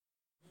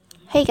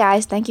Hey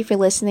guys, thank you for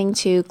listening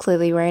to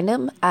Clearly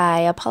Random. I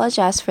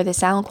apologize for the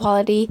sound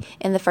quality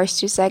in the first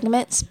two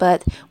segments,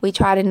 but we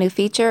tried a new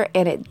feature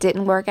and it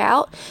didn't work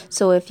out.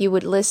 So if you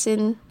would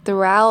listen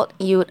throughout,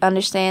 you would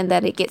understand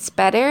that it gets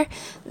better.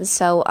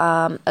 So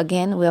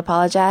again, we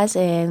apologize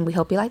and we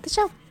hope you like the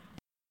show.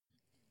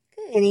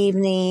 Good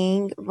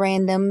evening,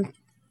 random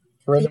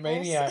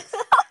Randomaniacs.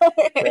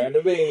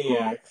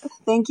 Randomaniacs.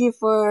 Thank you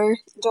for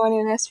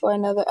joining us for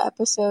another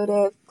episode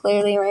of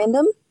Clearly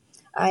Random.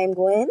 I'm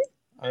Gwen.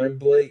 I'm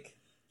Blake.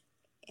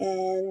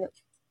 And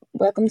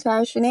welcome to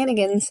our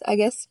shenanigans, I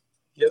guess.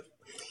 Yep.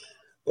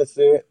 Let's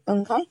do it.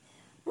 Okay.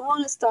 We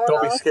want to start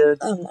Don't off. be scared.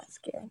 I'm not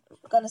scared.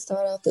 We're going to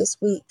start off this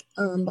week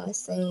by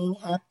saying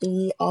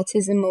Happy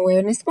Autism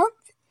Awareness Month.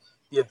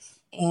 Yes.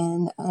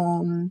 And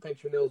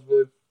paint your nails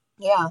blue.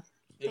 Yeah.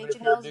 Even Paint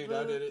if your you're a nails dude, blue.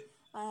 I did it.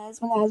 My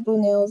husband has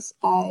blue nails.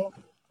 I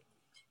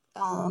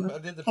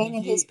did the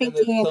painted his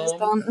pinky pinky and and his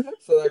thumb.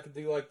 so that I could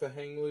do like the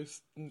hang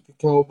loose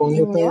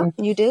cowabunga thing.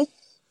 Yeah, you did.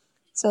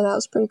 So that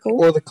was pretty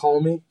cool. Or the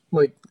call me,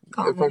 like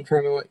if I'm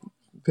trying to like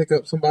pick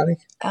up somebody.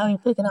 How are you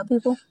picking up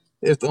people?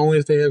 Only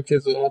if they have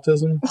kids with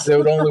autism, they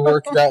would only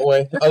work that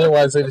way.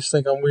 Otherwise, they just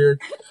think I'm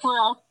weird.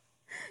 Well,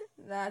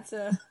 that's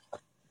a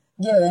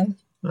given.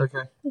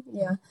 Okay.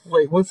 Yeah.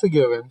 Wait, what's the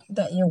given?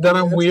 That you're weird. That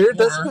I'm weird?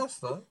 Yeah. That's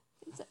messed up.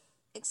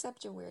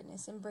 Accept your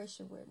weirdness. Embrace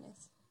your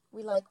weirdness.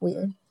 We like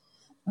weird.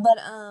 But,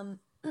 no,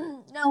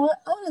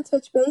 I want to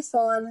touch base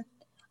on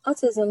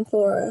autism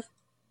for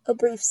a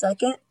brief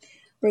second.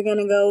 We're going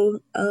to go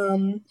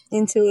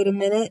into it a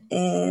minute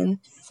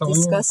and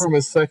discuss. We went from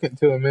a second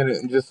to a minute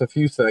in just a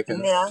few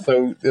seconds. Yeah.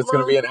 So it's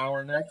going to be an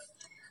hour next?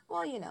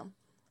 Well,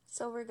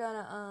 So we're going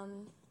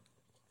to,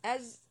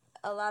 as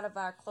a lot of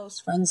our close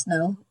friends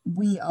know,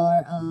 we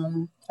are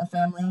a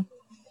family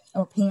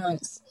or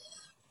parents,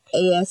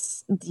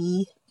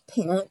 ASD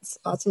parents,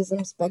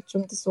 autism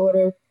spectrum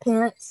disorder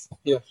parents.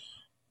 Yeah.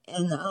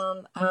 And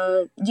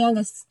our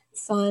youngest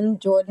son,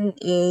 Jordan,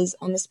 is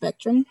on the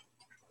spectrum.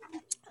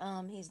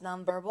 He's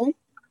nonverbal.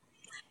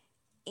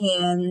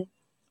 And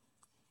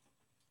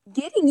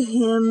getting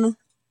him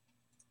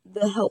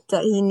the help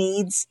that he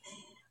needs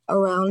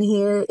around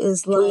here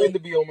is proving to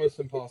be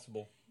almost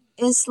impossible.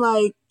 It's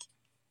like...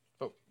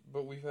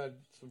 But we've had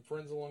some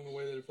friends along the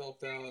way that have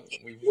helped out.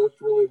 We've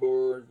worked really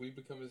hard. We've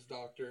become his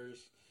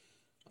doctors.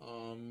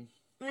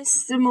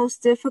 It's the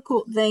most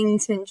difficult thing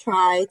to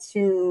try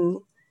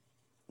to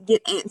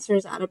get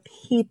answers out of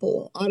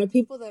people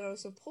that are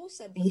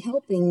supposed to be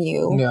helping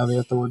you. Yeah, the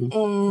authority.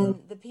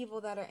 And the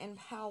people that are in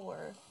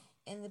power,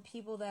 and the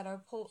people that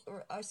are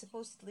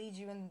supposed to lead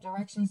you in the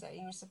directions that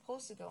you're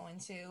supposed to go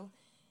into.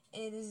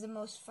 It is the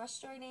most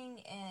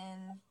frustrating,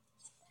 and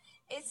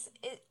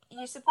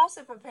you're supposed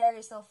to prepare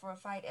yourself for a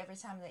fight every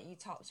time that you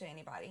talk to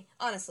anybody.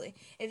 Honestly,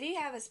 if you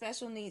have a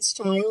special needs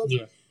child,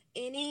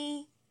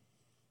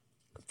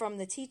 from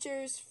the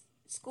teachers,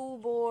 school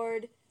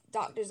board,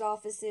 doctor's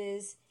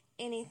offices,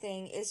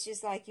 anything, it's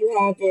just like you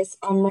have this,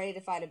 I'm ready to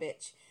fight a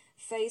bitch,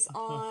 face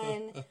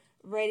on,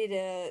 ready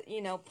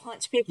to,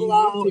 punch people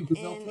out. Because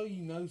they'll tell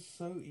you no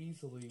so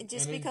easily.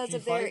 Just because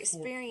of their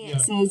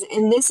experiences.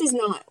 And this is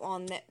not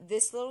on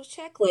this little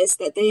checklist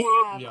that they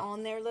have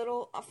on their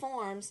little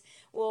forms.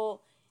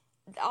 Well,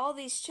 all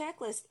these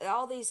checklists,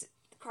 all these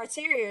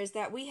criteria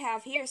that we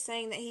have here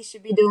saying that he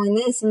should be doing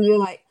this, and you're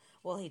like,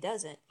 well, he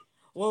doesn't.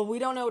 Well, we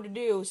don't know what to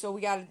do, so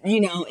we gotta,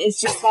 it's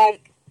just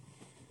like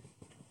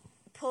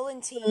pulling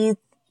teeth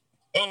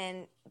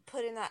and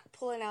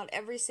pulling out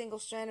every single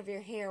strand of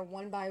your hair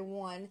one by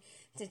one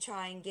to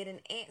try and get an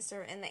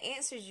answer. And the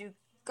answers you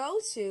go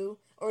to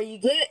or you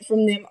get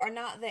from them are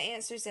not the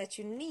answers that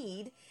you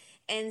need.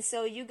 And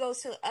so you go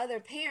to other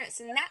parents,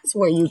 and that's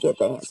where you get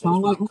the answer. So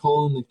it's like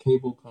calling the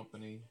cable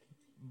company,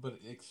 but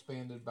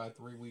expanded by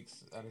 3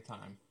 weeks at a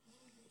time.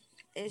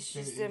 It's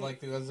just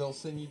they'll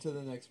send you to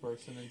the next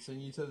person and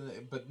send you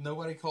to but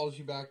nobody calls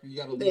you back. You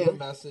got to leave a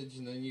message,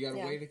 and then you got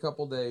to wait a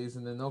couple days,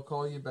 and then they'll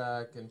call you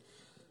back.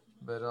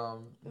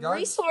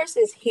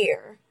 Resources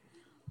here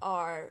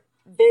are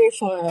very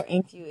far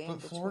and few in between.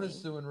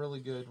 Florida's doing really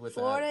good with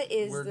Florida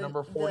that. We're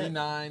number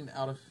 49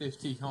 out of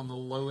 50 on the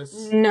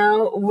lowest.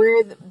 No,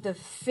 we're the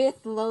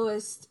fifth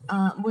lowest.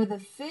 We're the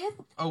fifth.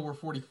 Oh, we're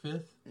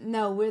 45th?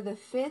 No, we're the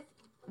fifth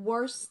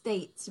worst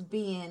state to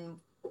be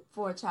in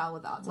for a child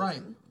with autism.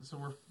 Right. So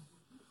we're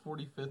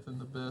 45th in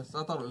the best.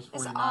 I thought it was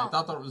 49th. I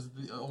thought it was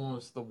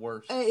almost the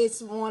worst.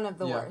 It's one of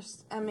the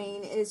worst. I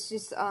mean, it's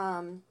just,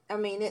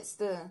 it's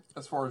the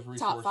as far as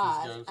resources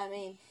top 5 goes. I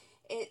mean,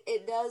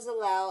 it does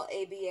allow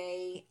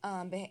ABA,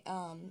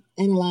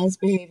 analyzed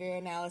behavior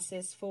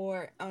analysis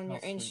on your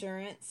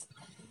insurance.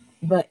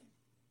 But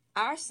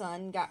our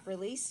son got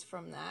released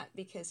from that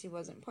because he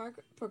wasn't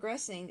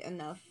progressing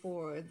enough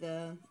for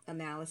the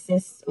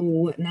analysis or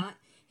whatnot.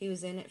 He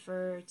was in it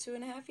for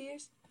 2.5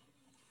 years.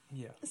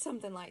 Yeah.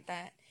 Something like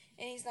that.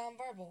 And he's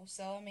nonverbal.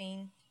 So,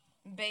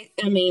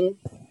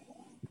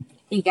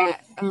 he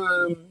got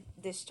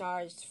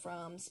discharged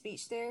from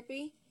speech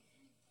therapy.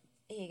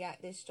 He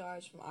got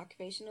discharged from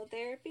occupational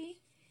therapy.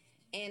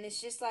 And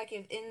it's just like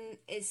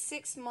it's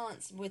 6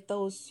 months with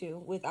those two,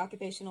 with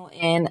occupational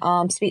and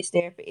speech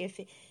therapy. If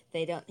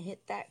they don't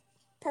hit that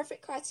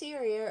perfect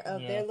criteria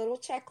of their little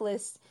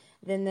checklist,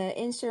 then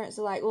the insurance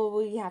are like, well,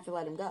 we have to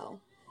let him go.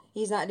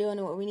 He's not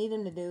doing what we need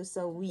him to do,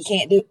 so we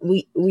can't do.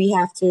 We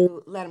have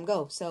to let him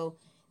go. So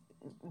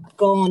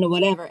go on to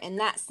whatever. And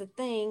that's the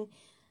thing.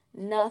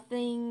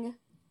 Nothing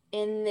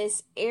in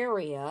this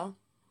area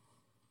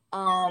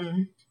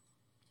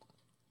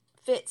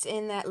fits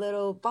in that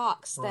little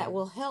box that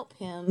will help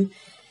him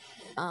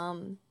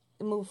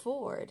move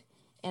forward.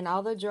 And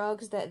all the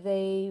drugs that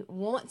they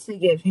want to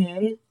give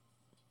him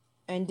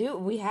and do,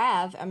 we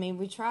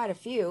tried a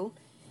few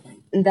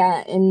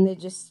that, and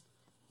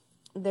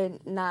they're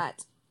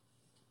not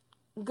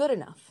good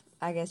enough,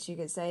 I guess you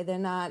could say. They're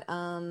not,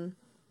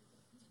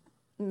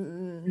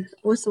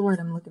 what's the word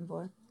I'm looking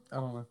for? I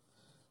don't know.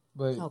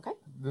 But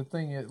the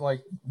thing is,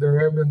 like, there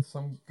have been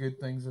some good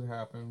things that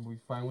happened. We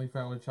finally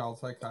found a child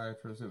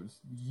psychiatrist. It was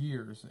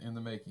years in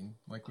the making.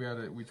 Like, we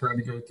tried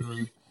to go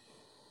through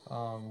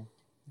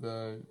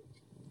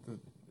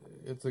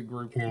it's a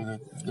group here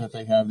that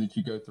they have that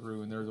you go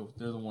through, and they're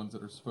the ones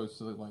that are supposed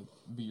to, like,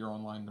 be your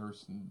online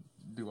nurse and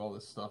do all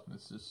this stuff, and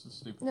it's just a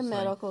stupid the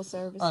medical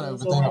services. I know,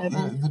 but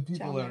the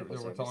people that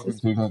we're talking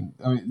to,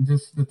 I mean,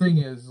 just the thing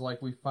is, like,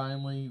 we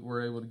finally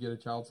were able to get a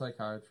child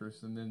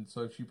psychiatrist, and then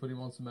so she put him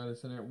on some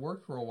medicine, and it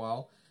worked for a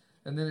while,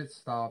 and then it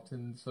stopped,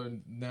 and so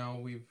now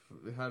we've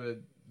had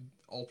to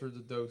alter the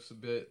dose a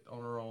bit on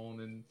our own,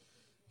 and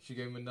she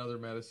gave him another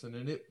medicine,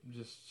 and it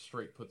just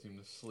straight puts him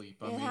to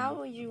sleep. How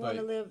would you want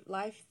to live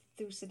life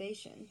through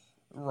sedation?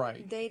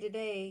 Right. Day to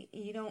day,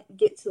 you don't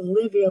get to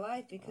live your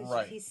life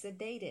because he's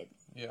sedated.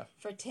 Yeah.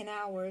 For 10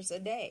 hours a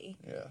day.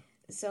 Yeah.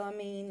 So I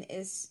mean,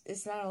 it's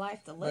not a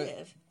life to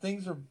live. But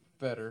things are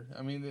better.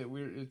 I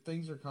mean,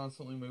 things are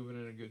constantly moving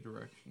in a good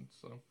direction.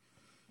 So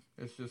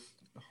it's just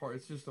hard.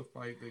 It's just a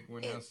fight that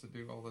Gwen has to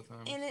do all the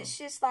time. And it's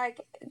just like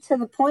to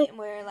the point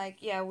where, like,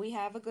 yeah, we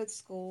have a good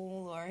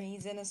school, or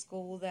he's in a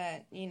school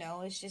that, you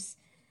know, it's just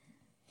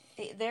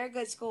they're a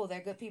good school.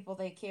 They're good people.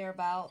 They care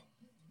about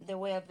the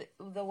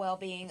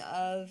well-being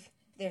of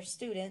their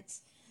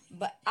students.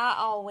 But I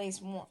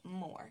always want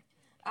more.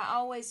 I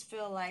always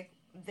feel like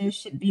there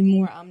should be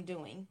more I'm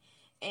doing.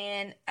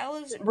 And I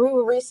was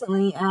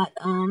recently at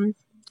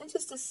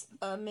just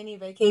a mini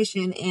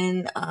vacation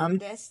in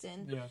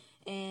Destin. Yeah.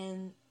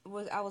 And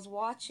I was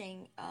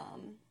watching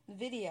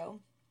video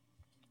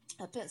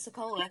of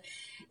Pensacola.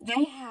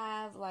 They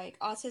have, like,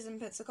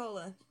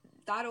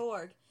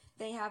 autismpensacola.org.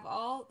 They have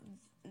all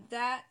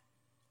that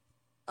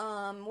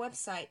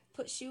website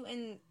puts you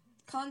in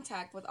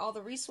contact with all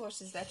the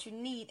resources that you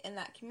need in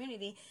that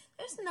community.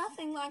 There's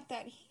nothing like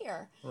that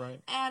here. Right.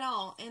 At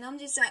all. And I'm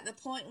just at the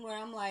point where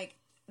I'm like,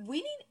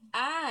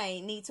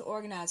 I need to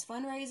organize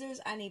fundraisers.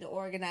 I need to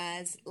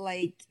organize,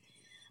 like,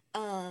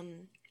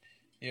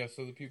 yeah,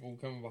 so the people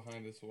coming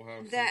behind us will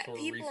have that some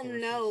sort people of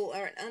resources. know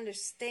or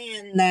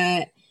understand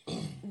that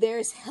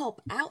there's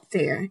help out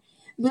there.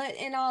 But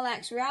in all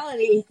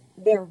actuality,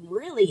 there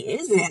really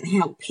isn't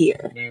help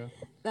here. Yeah.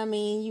 I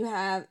mean, you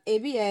have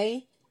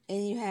ABA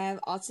and you have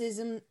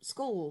autism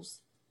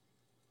schools.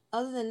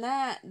 Other than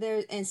that,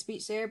 and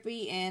speech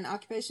therapy and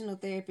occupational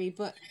therapy,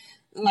 but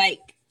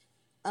like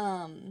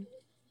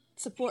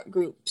support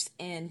groups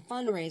and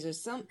fundraisers.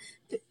 Some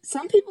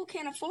people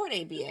can't afford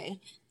ABA.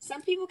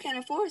 Some people can't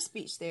afford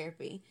speech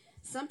therapy.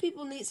 Some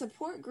people need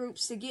support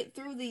groups to get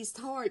through these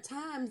hard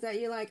times that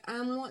you're like,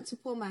 I want to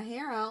pull my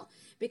hair out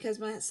because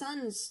my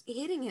son's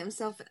hitting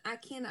himself and I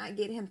cannot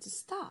get him to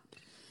stop.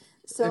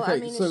 So, okay, I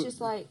mean, it's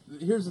just like...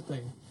 Here's the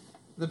thing.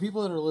 The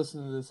people that are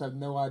listening to this have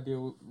no idea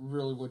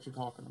really what you're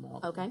talking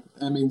about. Okay.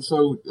 I mean,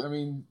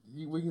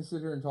 we can sit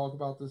here and talk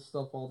about this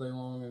stuff all day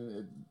long,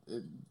 and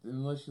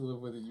unless you live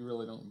with it, you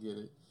really don't get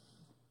it.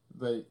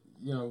 But,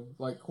 you know,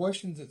 like,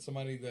 questions that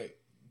somebody that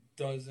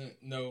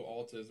doesn't know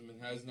autism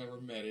and has never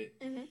met it,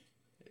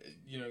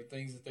 you know,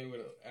 things that they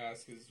would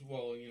ask is,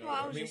 well, you know...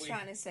 Well, I was just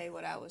trying to say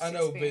what I was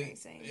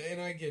experiencing.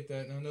 And I get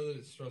that, and I know that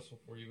it's stressful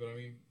for you, but, I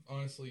mean,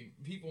 honestly,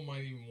 people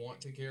might even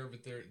want to care,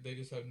 but they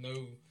just have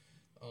no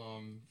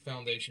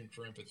foundation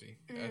for empathy.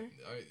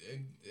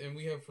 And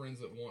we have friends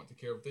that want to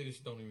care, but they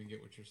just don't even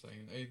get what you're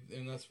saying.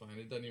 And that's fine.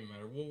 It doesn't even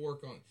matter. We'll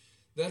work on...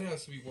 That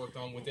has to be worked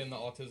on within the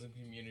autism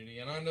community.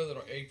 And I know that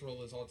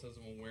April is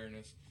Autism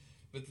Awareness,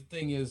 but the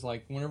thing is,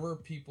 like, whenever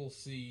people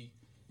see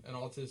an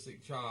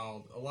autistic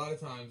child, a lot of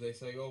times they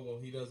say, oh, well,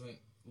 he doesn't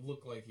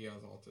look like he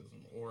has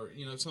autism, or,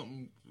 you know,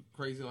 something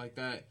crazy like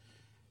that.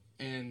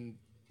 And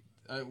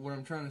what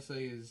I'm trying to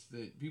say is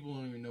that people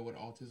don't even know what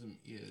autism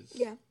is.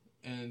 Yeah.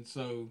 And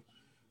so,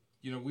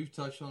 you know, we've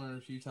touched on it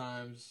a few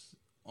times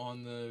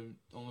on the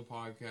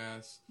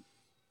podcast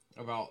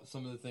about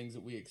some of the things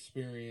that we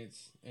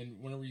experience. And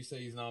whenever you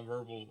say he's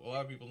nonverbal, a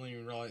lot of people don't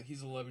even realize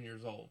he's 11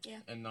 years old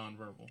and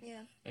nonverbal.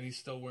 Yeah. And he's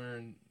still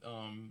wearing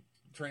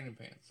training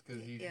pants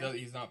because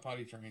he's not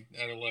potty trained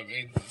at 11.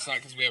 And it's not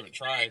because we haven't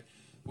tried.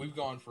 We've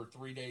gone for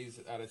 3 days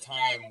at a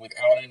time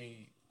without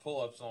any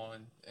pull-ups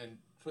on and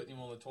putting him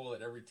on the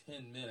toilet every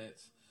 10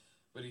 minutes.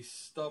 But he's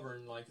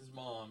stubborn like his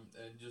mom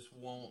and just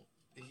won't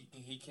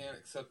he can't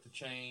accept the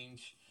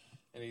change,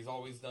 and he's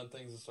always done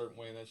things a certain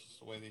way, and that's just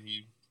the way that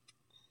he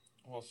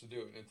wants to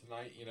do it. And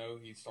tonight,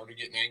 he started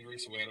getting angry,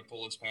 so we had to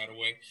pull his pad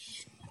away.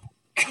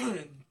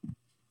 and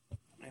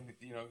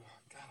God,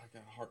 I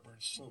got heartburn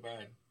so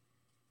bad.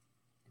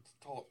 It's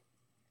talk.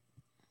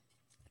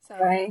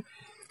 Sorry.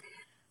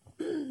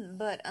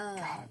 But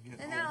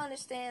and I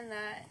understand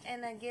that,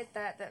 and I get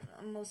that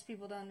most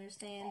people don't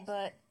understand,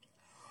 but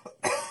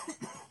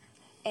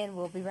and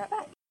we'll be right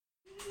back.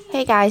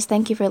 Hey guys,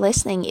 thank you for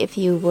listening. If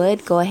you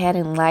would, go ahead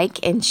and like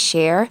and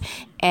share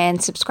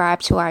and subscribe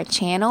to our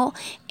channel.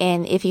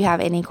 And if you have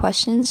any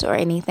questions or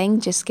anything,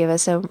 just give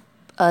us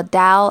a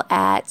dial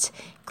at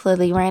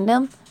Clearly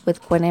Random with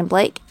Quinn and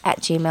Blake at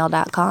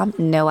gmail.com.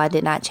 No, I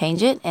did not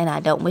change it, and I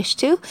don't wish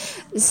to.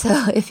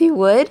 So if you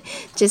would,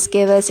 just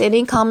give us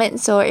any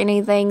comments or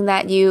anything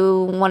that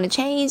you want to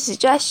change,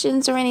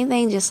 suggestions or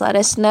anything, just let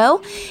us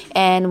know,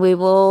 and we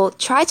will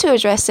try to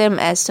address them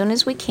as soon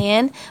as we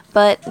can.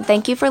 But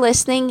thank you for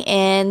listening,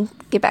 and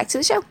get back to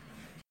the show.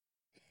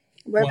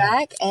 We're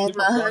back, and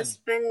my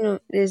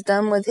husband is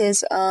done with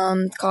his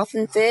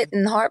coughing fit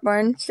and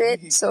heartburn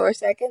fit. So a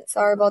second,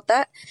 sorry about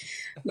that.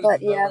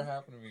 But yeah, never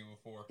happened to me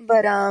before.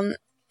 But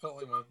felt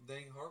like my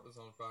dang heart was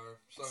on fire.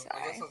 So sorry.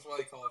 I guess that's why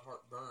they call it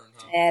heartburn,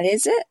 huh? That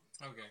is it.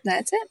 Okay,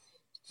 that's it.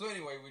 So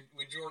anyway,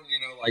 with Jordan,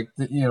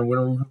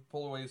 whenever we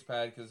pull away his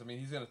pad, because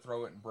he's gonna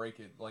throw it and break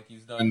it, like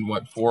he's done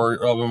 4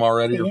 of them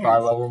already or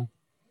 5 of them,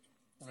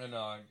 and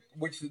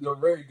which they're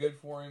very good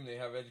for him. They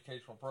have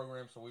educational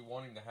programs, so we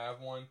want him to have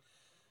one.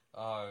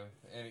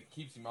 And it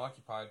keeps him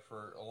occupied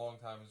for a long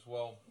time as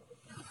well.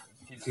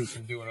 It keeps him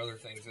from doing other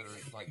things that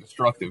are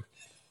destructive.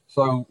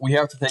 So we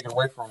have to take it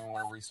away from him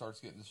whenever he starts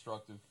getting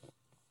destructive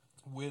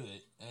with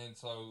it. And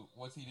so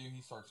what's he do?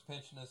 He starts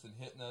pinching us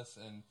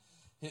and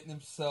hitting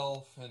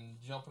himself and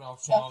jumping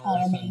off counters.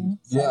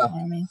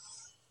 Self-harming.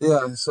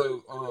 Yeah.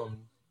 So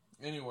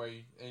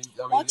anyway, it's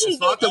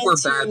not that we're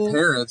bad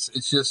parents.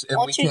 It's just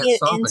we can't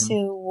stop him.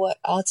 Into what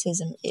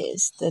autism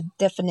is, the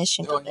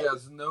definition of it. He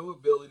has no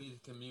ability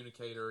to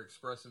communicate or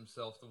express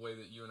himself the way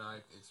that you and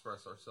I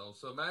express ourselves.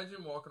 So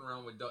imagine walking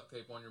around with duct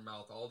tape on your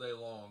mouth all day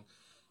long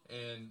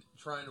and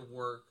trying to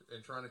work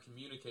and trying to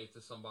communicate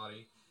to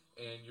somebody,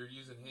 and you're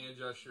using hand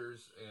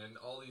gestures and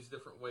all these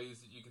different ways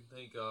that you can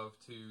think of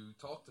to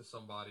talk to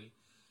somebody,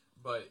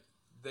 but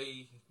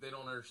they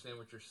don't understand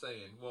what you're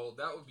saying. Well,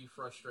 that would be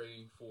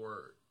frustrating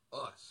for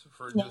us,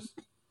 for just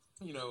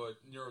a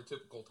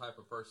neurotypical type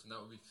of person. That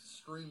would be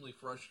extremely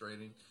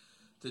frustrating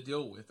to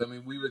deal with.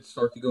 We would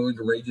start to go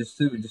into rages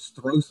too and just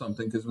throw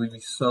something because we'd be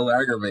so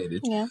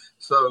aggravated. Yeah.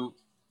 So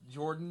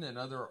Jordan and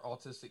other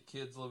autistic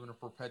kids live in a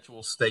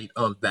perpetual state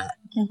of that.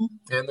 Mm-hmm.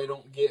 And they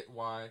don't get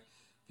why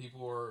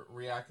people are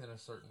reacting a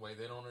certain way.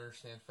 They don't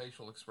understand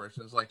facial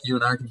expressions. Like you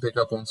and I can pick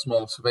up on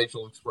small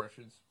facial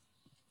expressions.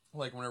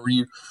 Like whenever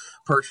you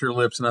purse your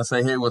lips and I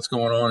say, hey, what's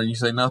going on? And you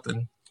say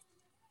nothing.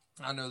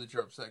 I know that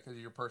you're upset because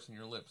you're pursing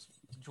your lips.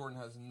 Jordan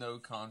has no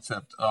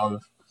concept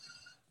of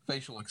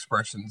facial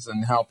expressions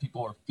and how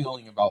people are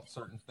feeling about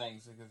certain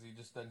things because he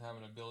just doesn't have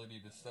an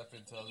ability to step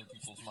into other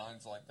people's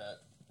minds like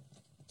that,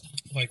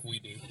 like we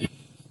do.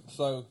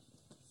 So,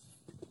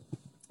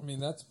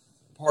 that's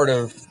part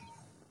of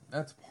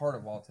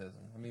autism.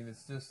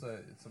 It's just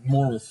it's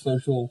more of a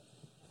social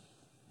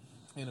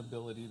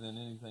inability than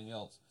anything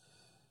else,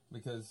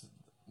 because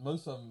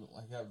most of them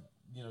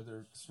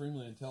they're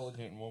extremely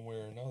intelligent in one way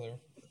or another.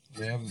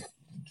 They have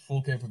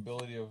full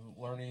capability of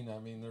learning.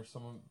 There's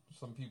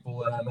some people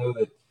that I know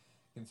that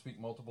can speak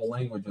multiple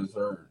languages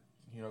or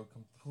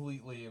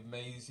completely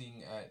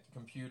amazing at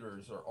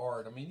computers or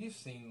art. You've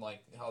seen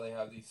how they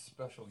have these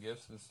special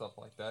gifts and stuff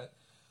like that.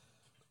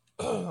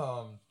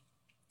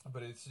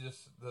 But it's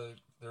just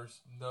there's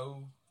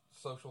no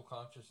social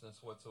consciousness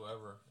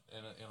whatsoever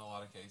in a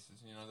lot of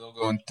cases. They'll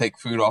go and take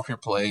food off your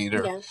plate,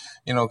 or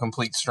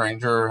complete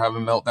stranger, or have a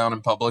meltdown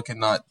in public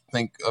and not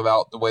think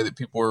about the way that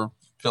people are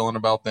feeling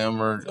about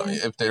them, or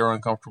if they are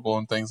uncomfortable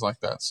and things like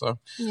that. So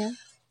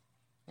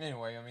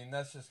anyway,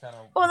 that's just kind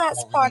of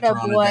that's part of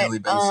what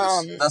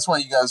that's why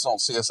you guys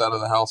don't see us out of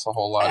the house a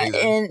whole lot either.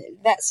 And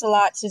that's a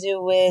lot to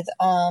do with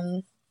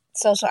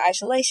social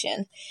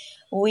isolation.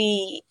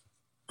 We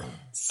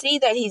see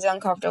that he's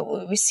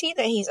uncomfortable. We see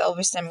that he's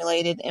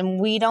overstimulated, and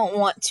we don't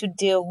want to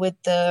deal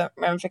with the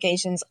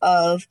ramifications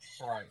of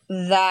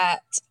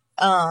that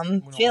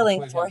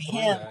feeling for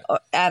him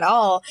at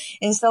all.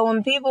 And so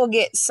when people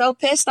get so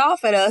pissed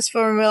off at us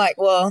for we're like,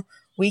 well,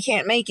 we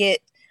can't make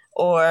it,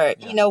 or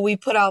we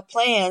put out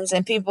plans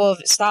and people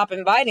stop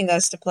inviting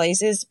us to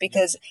places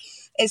because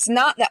it's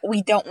not that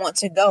we don't want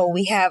to go.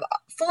 We have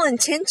full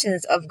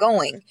intentions of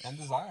going and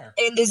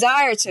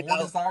desire to more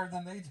go. Desire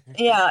than they do.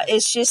 Yeah,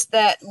 it's just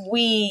that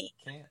we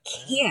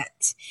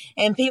can't.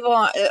 And people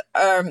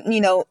are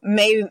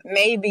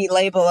maybe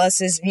label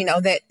us as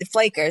that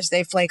flakers.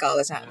 They flake all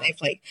the time. They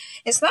flake.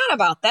 It's not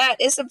about that.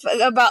 It's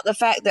about the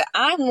fact that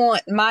I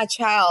want my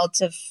child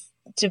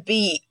to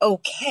be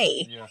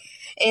okay. Yeah.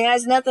 It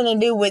has nothing to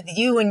do with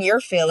you and your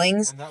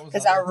feelings.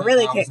 Because I was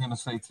going to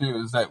say too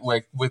is that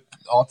with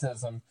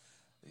autism,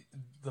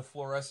 the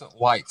fluorescent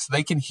lights.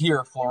 They can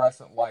hear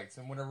fluorescent lights.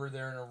 And whenever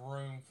they're in a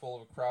room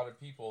full of crowded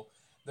people,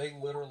 they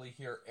literally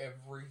hear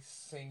every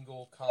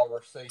single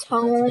conversation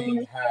that's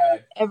being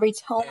had. Every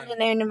tone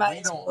in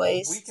anybody's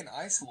voice. We can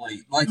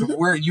isolate. Like, if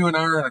you and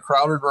I are in a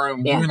crowded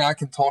room, you and I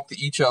can talk to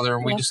each other,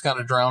 and we just kind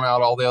of drown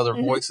out all the other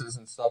voices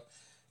and stuff.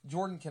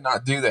 Jordan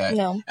cannot do that.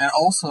 No. And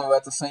also,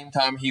 at the same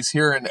time, he's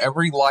hearing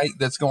every light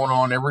that's going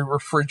on, every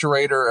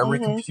refrigerator, every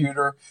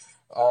computer.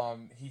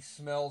 He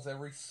smells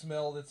every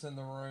smell that's in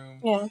the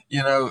room. Yeah.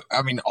 You know,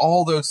 I mean,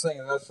 all those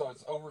things. So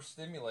it's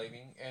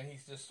overstimulating, and he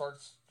just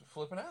starts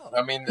flipping out.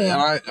 I mean,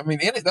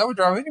 that would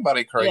drive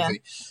anybody crazy. Yeah.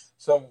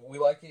 So we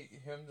like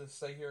him to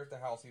stay here at the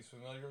house. He's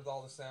familiar with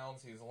all the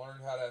sounds. He's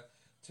learned how to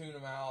tune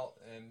them out,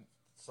 and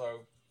so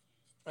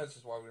that's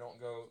just why we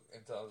don't go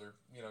into other,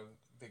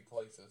 big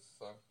places.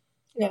 So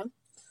yeah.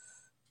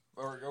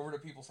 Or over to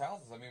people's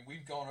houses. I mean,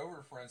 we've gone over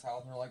to friends'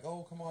 house and they're like,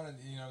 "Oh, come on," and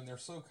and they're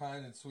so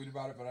kind and sweet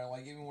about it. But I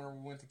like even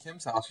when we went to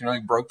Kim's house, he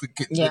broke the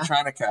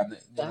china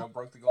cabinet,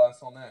 broke the glass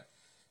on that,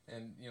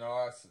 and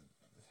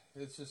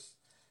it's just.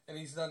 And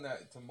he's done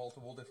that to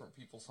multiple different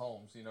people's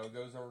homes.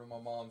 Goes over to my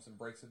mom's and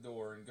breaks a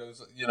door and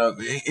goes,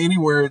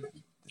 anywhere.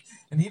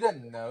 And he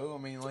doesn't know.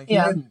 I mean, he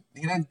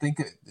didn't think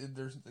it.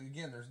 There's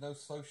no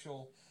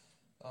social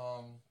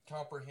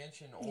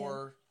comprehension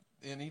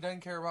and he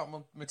doesn't care about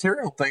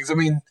material things. I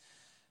mean,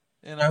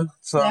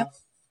 so. Yeah.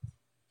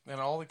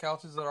 And all the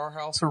couches at our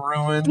house are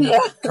ruined. Yeah.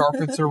 The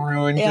carpets are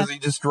ruined because he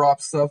just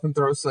drops stuff and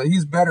throws stuff.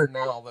 He's better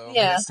now, though.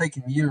 Yeah. I mean, it's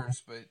taken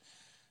years, but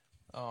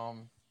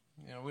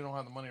we don't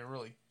have the money to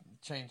really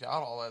change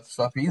out all that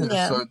stuff either,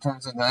 so it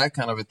turns into that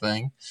kind of a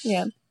thing.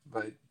 Yeah.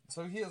 But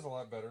so he is a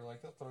lot better.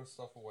 Like, he'll throw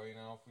stuff away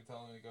now. If we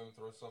tell him to go and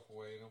throw stuff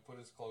away, and he'll put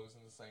his clothes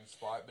in the same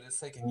spot. But it's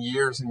taken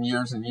years and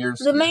years and years.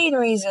 The main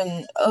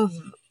reason of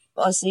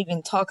us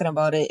even talking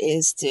about it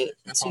is to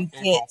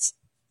get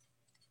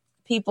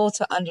people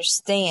to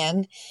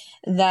understand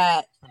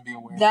that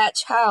that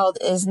child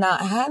is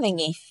not having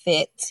a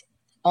fit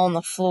on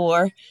the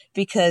floor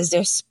because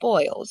they're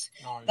spoiled.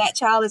 That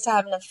child is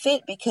having a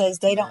fit because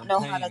they don't know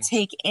how to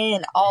take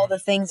in all the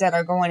things that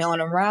are going on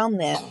around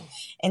them,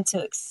 and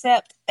to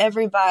accept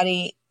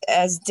everybody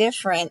as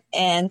different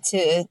and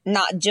to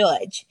not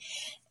judge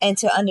and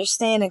to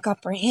understand and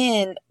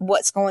comprehend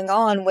what's going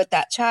on with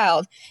that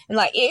child. And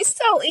it's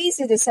so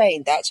easy to say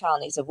that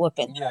child needs a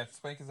whooping. Yeah,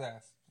 spank his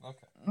ass.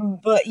 Okay.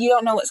 But you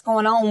don't know what's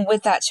going on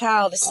with that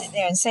child to sit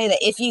there and say that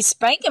if you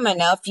spank him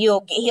enough,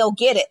 he'll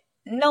get it.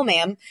 No,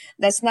 ma'am.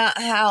 That's not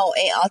how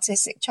an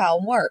autistic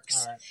child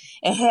works. Right.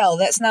 And hell,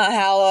 that's not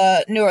how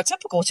a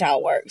neurotypical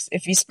child works.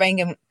 If you spank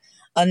them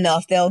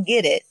enough, they'll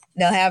get it.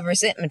 They'll have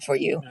resentment for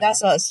you. Yeah.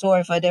 That's a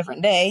story for a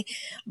different day.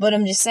 But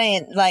I'm just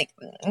saying,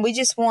 we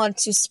just want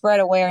to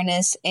spread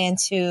awareness and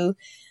to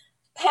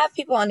have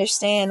people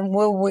understand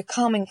where we're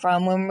coming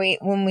from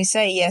when we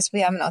say, yes,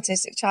 we have an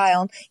autistic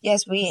child.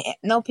 Yes, we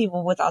know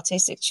people with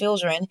autistic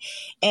children.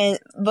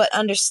 But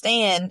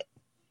understand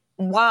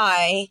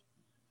why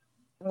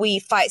we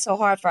fight so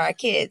hard for our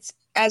kids,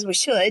 as we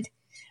should.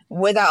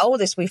 With our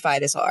oldest, we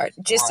fight as hard,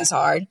 just as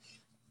hard.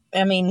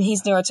 I mean,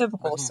 he's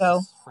neurotypical,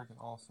 so freaking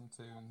awesome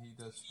too, and he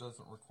just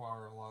doesn't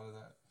require a lot of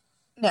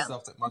that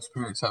stuff that most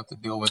parents have to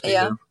deal with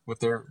with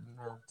their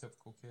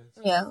neurotypical kids.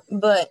 Yeah,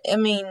 but I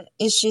mean,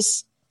 it's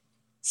just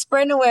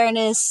spreading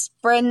awareness,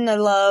 spreading the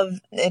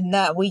love, and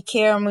that we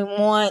care and we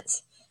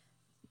want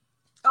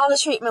all the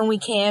treatment we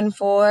can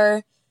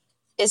for.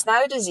 It's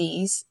not a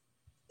disease.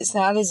 It's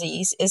not a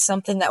disease. It's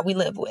something that we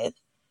live with.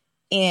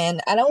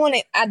 And I don't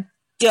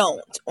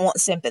want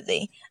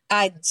sympathy.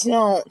 I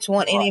don't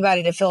want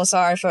anybody to feel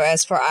sorry for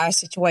us for our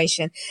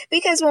situation.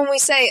 Because when I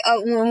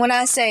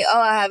say,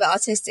 I have an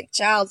autistic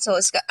child, so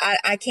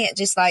I can't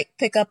just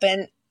pick up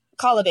and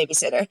call a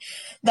babysitter.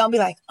 Don't be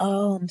like,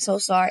 oh, I'm so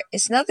sorry.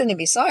 It's nothing to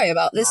be sorry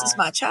about. This is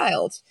my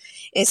child.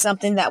 It's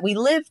something that we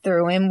live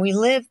through, and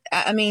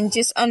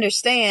just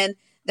understand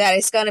that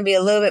it's going to be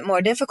a little bit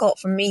more difficult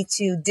for me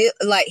to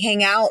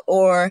hang out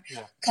or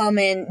come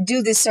and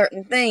do this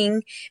certain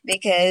thing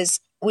because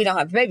we don't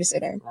have a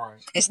babysitter. Right.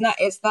 It's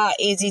not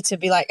easy to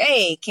be like,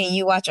 hey, can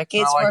you watch our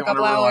kids for a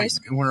couple hours?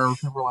 Whenever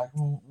people are like,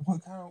 well,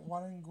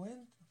 why didn't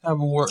Gwen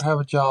have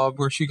a job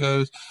where she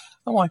goes?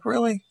 I'm like,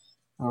 really?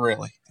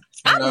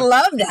 I'd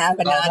love to have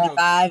a 9 to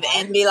 5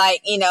 and be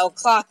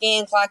clock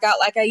in, clock out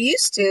like I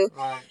used to.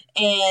 Right.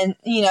 And,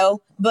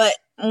 but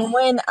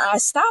when I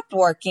stopped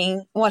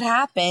working, what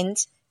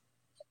happened,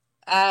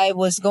 I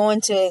was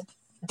going to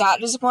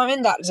doctor's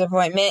appointment.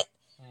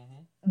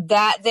 Mm-hmm.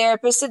 That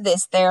therapist to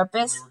this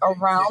therapist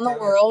around the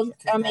world.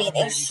 I mean,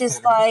 it's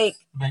just like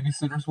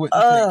babysitters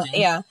wouldn't take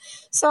you. Yeah.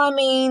 So I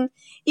mean,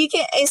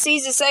 it's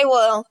easy to say,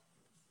 well,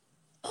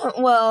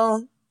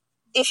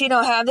 if you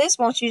don't have this,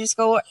 won't you just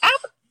go work?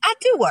 I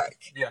do work.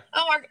 Yeah.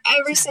 I work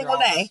every single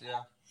day.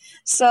 Yeah.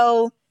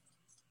 So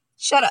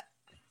shut up.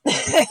 You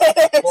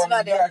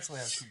actually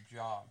have 2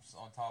 jobs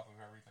on top of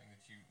everything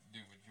that you do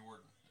with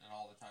Jordan and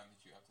all the time that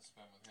you have to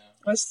spend with him.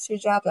 What's the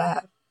 2 jobs I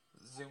have?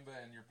 Zumba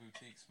and your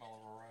boutique, Smell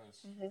of a Rose.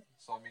 Mm-hmm.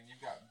 So, I mean,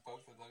 you've got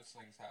both of those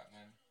things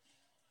happening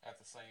at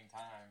the same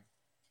time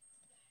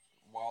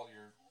while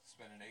you're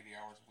spending 80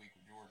 hours a week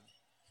with Jordan.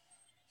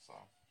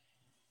 So.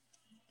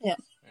 Yeah.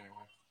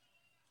 Anyway.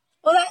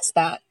 Well, that's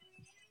that.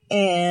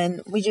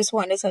 And we just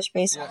wanted to touch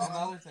base on. Yeah, and the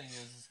other thing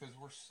is because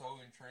we're so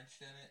entrenched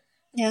in it.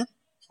 Yeah.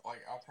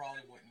 Like, I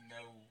probably wouldn't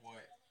know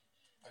what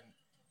a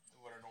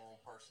normal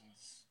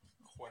person's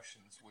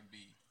questions would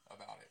be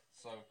about it.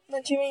 So.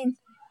 What do you mean?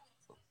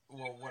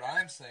 Well, what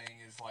I'm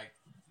saying is, like,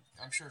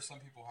 I'm sure some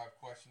people have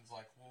questions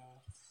like,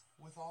 well,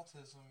 with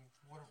autism,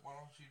 why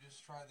don't you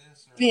just try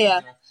this? Or,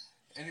 yeah.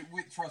 And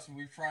trust me,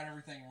 we've tried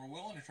everything. We're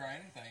willing to try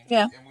anything.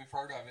 Yeah. And we've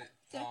heard of it.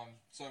 Yeah.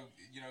 So,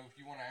 if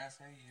you want to ask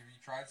me, have you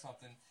tried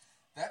something,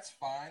 that's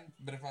fine.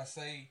 But if I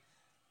say,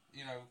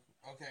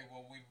 okay,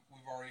 well,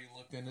 we've already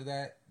looked into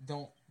that,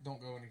 don't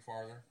go any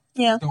farther.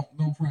 Yeah.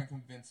 Don't try and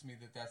convince me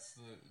that that's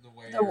the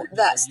way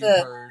that's you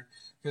heard,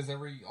 because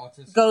every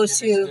autistic kid is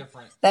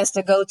different. That's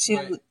the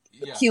go-to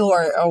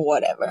cure or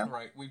whatever.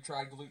 Right. We've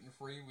tried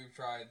gluten-free. We've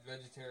tried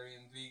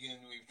vegetarian, vegan.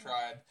 We've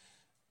tried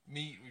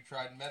meat. We've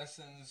tried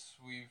medicines.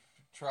 We've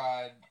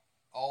tried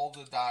all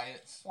the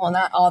diets. Well,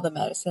 not all the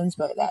medicines,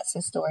 but that's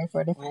a story for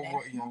a different day.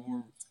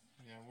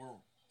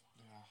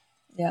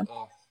 Yeah.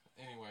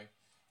 Anyway,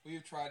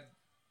 we've tried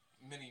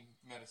many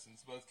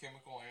medicines, both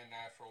chemical and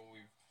natural.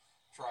 We've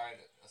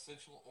tried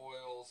essential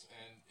oils,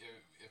 and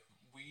if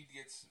weed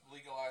gets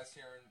legalized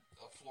here in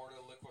Florida,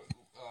 the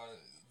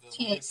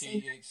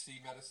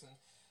THC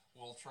medicine,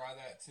 we'll try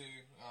that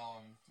too.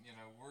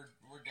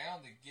 We're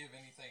down to give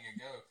anything a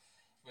go,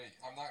 but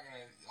I'm not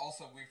gonna.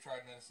 Also, we've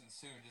tried medicines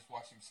too, and just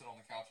watch him sit on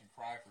the couch and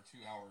cry for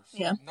 2 hours.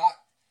 Yeah. Not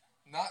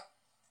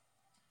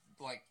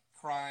like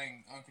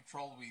crying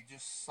uncontrollably,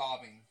 just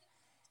sobbing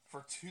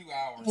for 2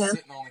 hours,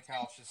 sitting on the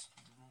couch, just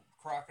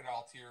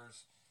crocodile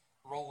tears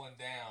rolling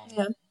down.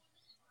 Yeah.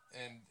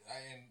 And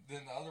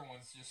then the other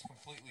one's just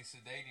completely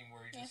sedating,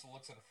 where he just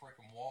looks at a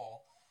freaking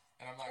wall.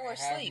 And I'm not going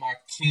to have my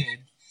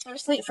kid or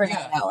sleep for 9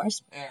 hours.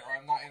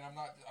 I'm not going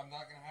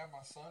to have my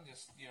son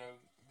just be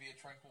a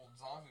tranquil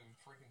zombie with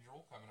freaking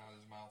drool coming out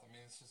of his mouth. I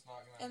mean, it's just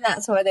not going to. And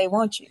that's where they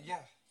want you.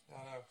 Yeah,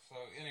 I know. So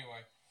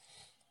anyway,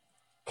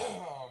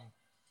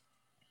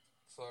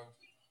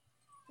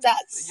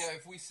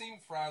 if we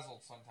seem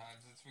frazzled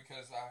sometimes, it's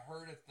because I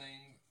heard a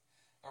thing.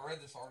 I read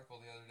this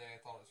article the other day.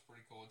 I thought it was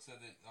pretty cool. It said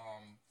that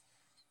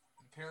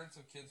parents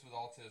of kids with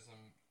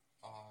autism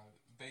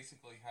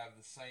basically have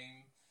the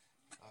same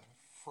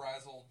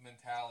frazzled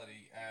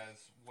mentality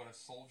as what a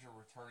soldier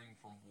returning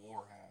from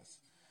war has.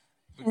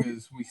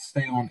 Because we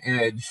stay on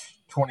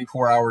edge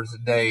 24 hours a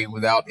day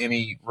without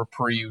any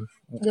reprieve,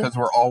 because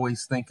we're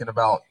always thinking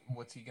about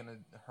what's he going to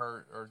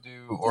hurt or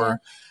do or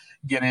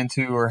get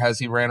into, or has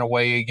he ran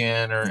away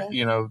again, or,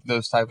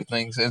 those type of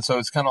things. And so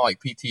it's kind of like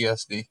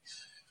PTSD.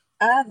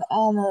 I've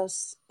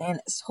almost, and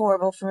it's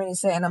horrible for me to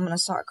say, and I'm going to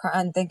start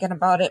crying thinking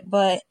about it,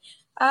 but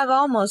I've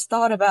almost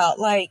thought about,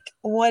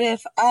 what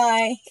if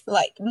I,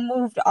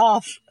 moved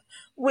off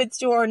with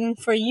Jordan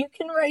for you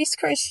can raise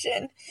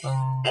Christian,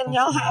 and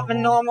y'all have a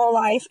normal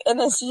life, and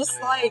it's just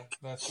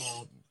that's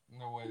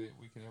no way that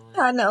we could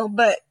ever. I know,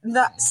 but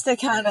that's the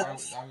kind of.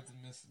 There's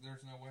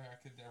no way I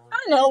could ever.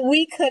 I know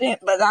we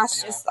couldn't, but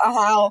that's just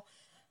how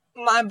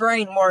my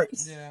brain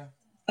works. Yeah.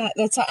 At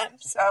the time,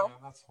 so. Yeah,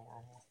 that's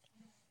horrible.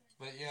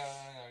 But yeah,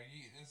 I know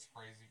it's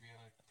crazy being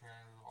a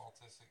parent of an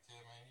autistic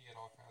kid. Man, you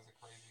get all kinds of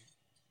crazy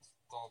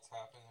thoughts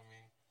happen. I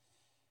mean,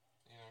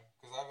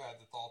 because I've had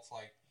the thoughts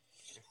like,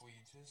 if we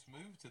just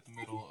moved to the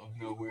middle of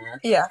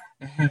nowhere,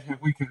 if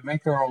we could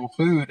make our own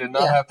food and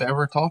not have to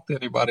ever talk to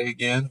anybody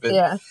again,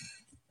 but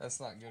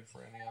that's not good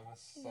for any of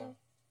us. So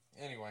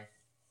anyway,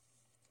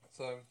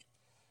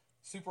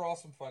 super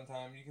awesome fun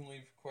time. You can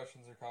leave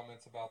questions or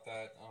comments about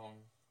that,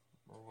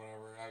 or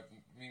whatever. I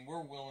mean,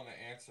 we're willing to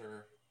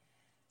answer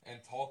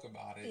and talk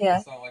about it.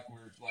 It's not like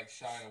we're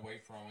shying away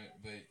from it,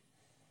 but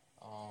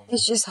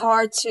it's just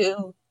hard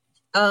to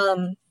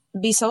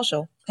be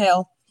social.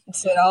 Hell,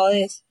 that's what all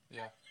is.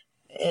 Yeah.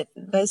 It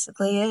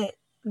basically it,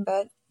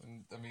 but.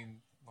 And, I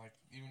mean,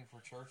 even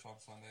for church on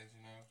Sundays, we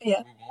want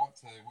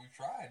to. We've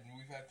tried, and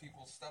we've had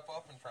people step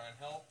up and try and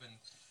help, and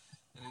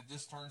it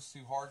just turns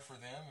too hard for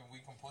them, and we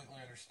completely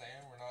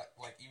understand. We're not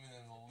even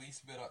in the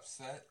least bit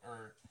upset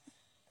or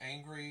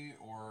angry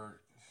or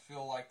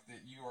feel like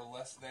that you are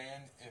less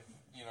than if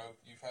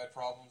you've had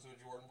problems with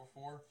Jordan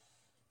before.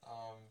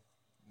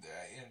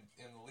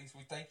 In the least,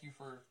 we thank you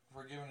for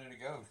giving it a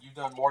go. You've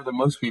done more than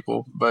most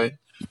people, but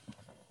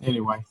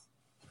anyway.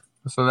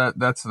 So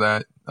that's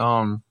that.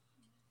 I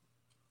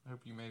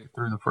hope you made it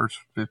through the first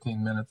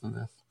 15 minutes of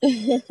this.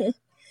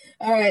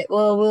 All right.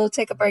 Well, we'll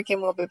take a break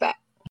and we'll be back.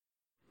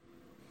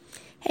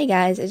 Hey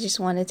guys, I just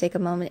want to take a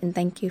moment and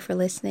thank you for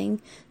listening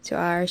to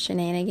our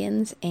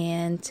shenanigans,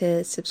 and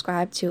to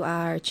subscribe to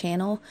our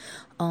channel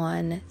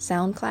on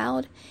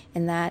SoundCloud,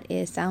 and that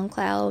is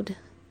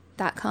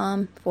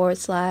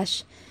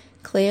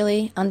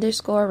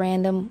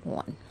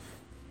soundcloud.com/clearly_random1.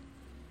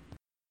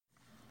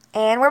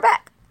 And we're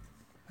back.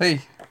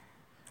 Hey,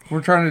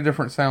 we're trying a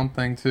different sound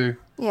thing too.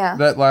 Yeah.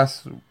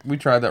 We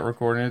tried that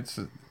recording.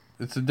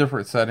 It's a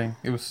different setting.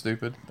 It was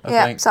stupid. I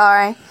think.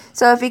 Sorry.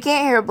 So if you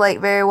can't hear Blake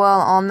very well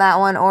on that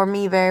one, or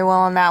me very well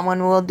on that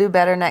one, we'll do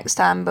better next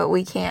time. But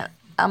we can't.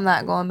 I'm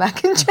not going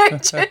back and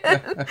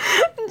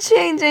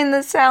changing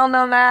the sound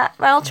on that.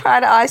 I'll try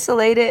to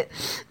isolate it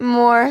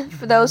more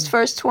for those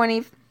first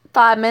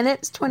 25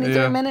 minutes,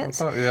 23 minutes.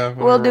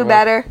 We'll do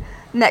better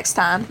next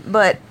time.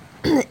 But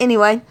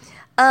anyway,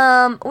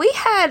 we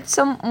had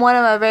one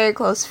of my very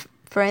close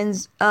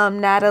friends,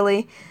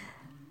 Natalie,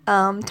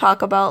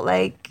 talk about,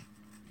 like,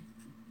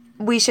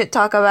 we should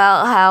talk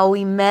about how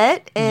we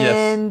met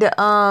and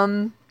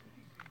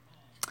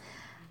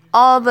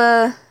all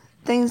the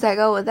things that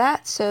go with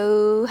that.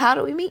 So how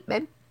do we meet,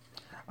 babe?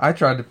 I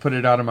tried to put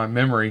it out of my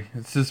memory.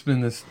 It's just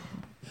been this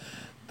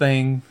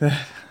thing.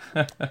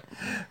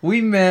 we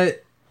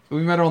met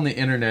on the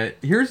internet.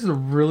 Here's the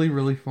really,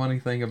 really funny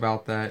thing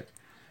about that.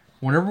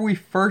 Whenever we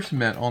first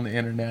met on the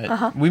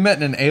internet, we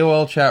met in an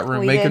AOL chat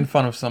room making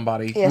fun of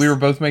somebody. Yes. We were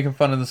both making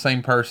fun of the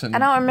same person. I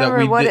don't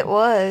remember what it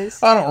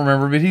was. I don't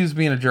remember, but he was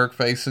being a jerk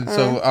face, and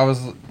so I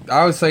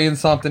was saying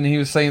something, and he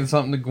was saying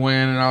something to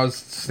Gwen, and I was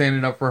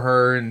standing up for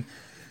her and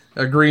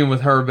agreeing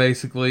with her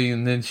basically,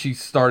 and then she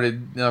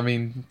started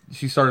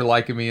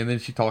liking me, and then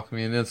she talked to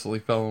me and instantly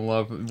fell in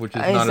love, which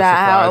is not a surprise. Is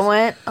that how it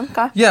went?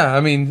 Okay. Yeah,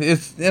 I mean,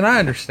 and I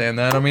understand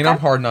that. I mean, I'm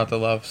hard not to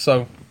love,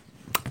 so.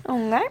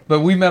 Okay.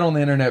 But we met on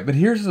the internet. But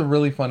here's the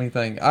really funny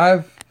thing.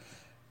 I've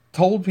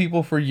told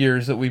people for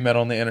years that we met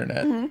on the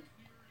internet. Mm-hmm.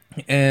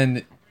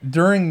 And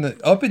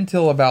up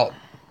until about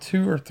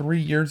 2 or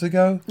 3 years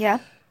ago,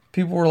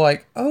 people were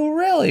like, "Oh,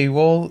 really?"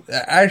 Well,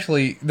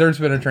 actually, there's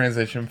been a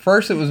transition.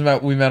 First, it was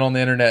about we met on the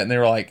internet, and they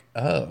were like,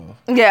 "Oh,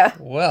 yeah,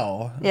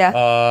 well,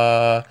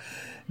 yeah."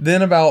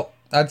 Then about,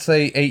 I'd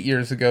say 8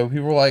 years ago,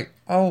 people were like,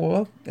 "Oh,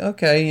 well,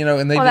 okay,"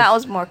 and they. Well, that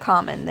was more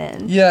common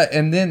then. Yeah,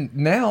 and then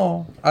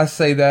now I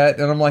say that,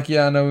 and I'm like,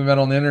 "Yeah, I know we met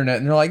on the internet,"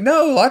 and they're like,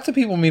 "No, lots of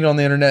people meet on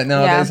the internet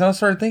nowadays." Yeah. And I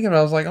started thinking about it.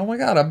 I was like, "Oh my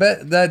god, I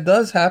bet that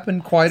does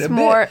happen quite a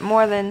bit."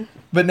 More than.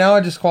 But now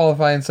I just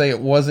qualify and say it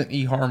wasn't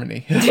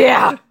eHarmony.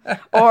 Yeah.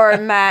 Or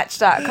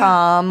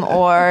Match.com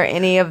or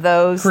any of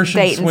those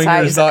dating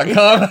sites.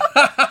 ChristianSwingers.com.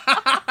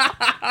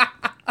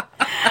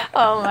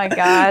 Oh my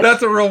gosh.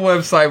 That's a real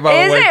website, by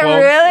the way. Is it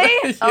really?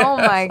 Yeah. Oh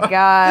my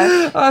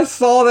gosh. I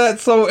saw that,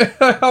 so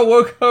I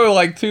woke up at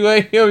like 2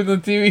 a.m. and the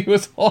TV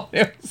was on.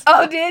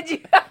 Oh, did you?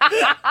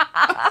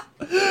 I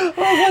was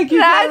like,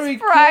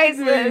 that's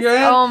priceless.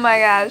 Oh my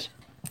gosh.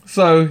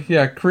 So,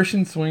 yeah,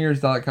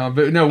 ChristianSwingers.com.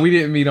 But no, we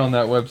didn't meet on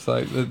that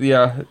website.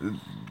 Yeah.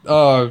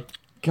 Oh,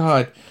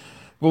 God.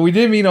 But we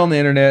did meet on the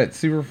internet.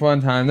 Super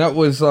fun time. That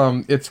was,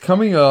 it's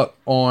coming up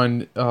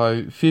on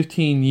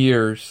 15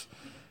 years,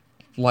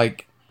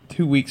 like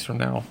 2 weeks from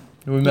now.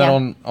 We met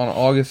on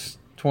August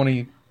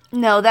 20.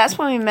 No, that's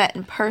when we met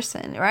in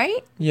person,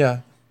 right?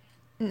 Yeah.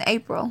 In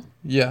April.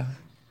 Yeah.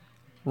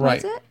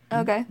 Right. Was it?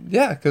 Okay.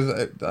 Yeah, because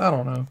I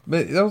don't know.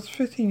 But that was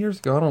 15 years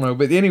ago. I don't know.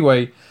 But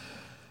anyway...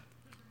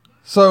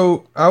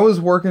 So, I was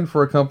working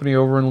for a company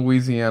over in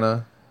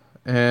Louisiana,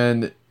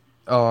 and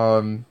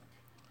the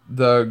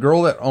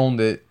girl that owned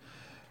it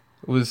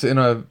was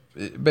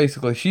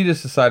basically, she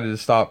just decided to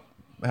stop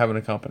having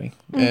a company.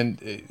 And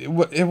it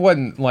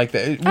wasn't like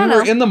that. We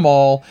were in the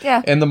mall,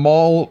 and the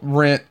mall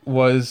rent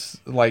was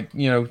like,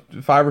 $500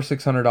 or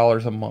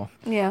 $600 a month.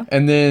 Yeah.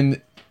 And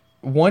then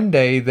one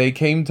day they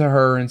came to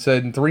her and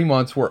said, in 3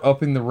 months, we're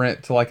upping the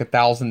rent to like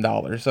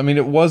 $1,000. I mean,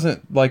 it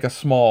wasn't like a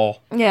small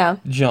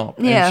jump.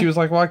 And she was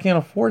like, well, I can't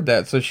afford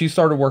that. So she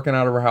started working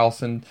out of her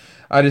house, and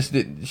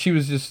she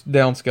was just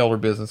downscaled her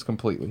business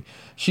completely.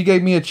 She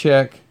gave me a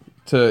check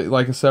to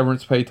like a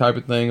severance pay type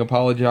of thing,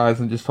 apologized,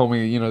 and just told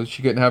me,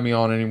 she couldn't have me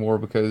on anymore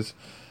because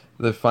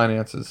of the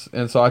finances.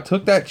 And so I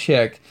took that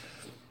check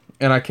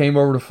and I came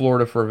over to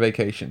Florida for a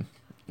vacation.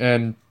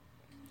 And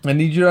I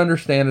need you to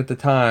understand, at the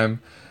time,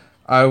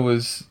 I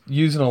was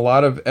using a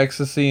lot of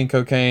ecstasy and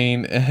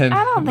cocaine, and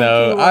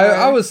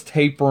I was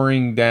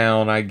tapering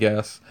down, I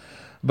guess.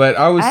 But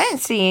I didn't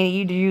see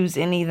you use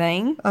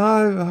anything.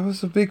 I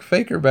was a big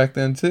faker back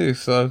then too,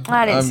 so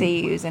I didn't see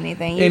you use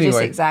anything. You're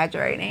just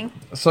exaggerating.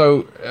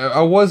 So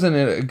I wasn't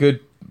a good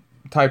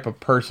type of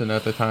person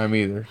at the time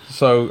either.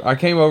 So I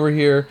came over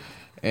here,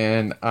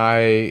 and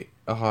I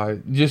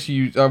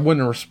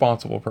wasn't a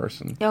responsible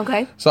person.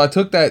 Okay. So I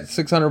took that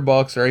 $600 or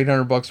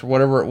 $800 or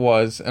whatever it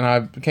was, and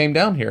I came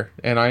down here,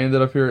 and I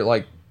ended up here at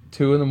like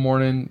 2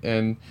 a.m.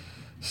 and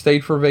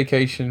stayed for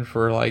vacation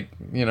for like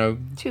 2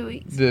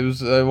 weeks. It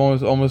was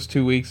almost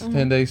 2 weeks,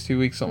 10 days, 2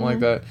 weeks, something like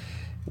that.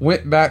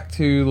 Went back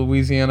to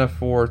Louisiana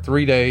for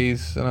 3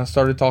 days, and I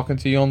started talking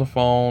to you on the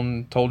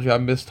phone. Told you I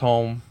missed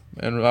home,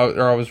 and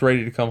I was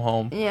ready to come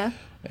home. Yeah.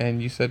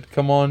 And you said,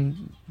 "Come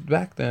on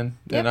back then,"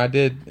 and I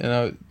did,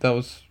 and that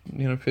was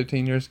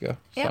 15 years ago.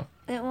 Yep,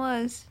 so. It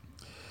was.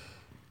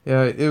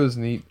 Yeah, it was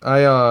neat.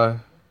 I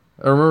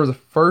remember the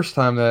first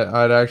time that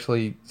I'd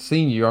actually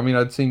seen you. I mean,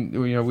 I'd seen,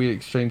 we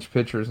exchanged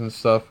pictures and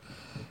stuff,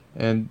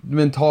 and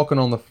been talking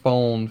on the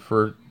phone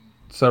for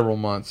several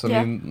months.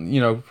 I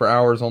mean, for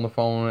hours on the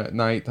phone at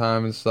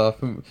nighttime and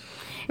stuff.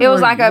 It was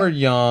like we're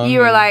young. You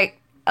were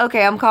like,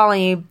 okay, I'm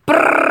calling you.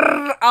 Brrr.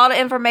 all the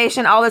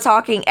information, all the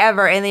talking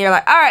ever, and then you're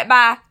like, all right,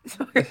 bye.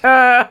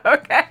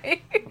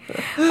 Okay.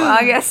 Well,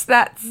 I guess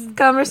that's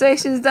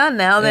conversation's done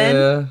now then.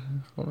 Yeah.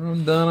 Well,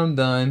 I'm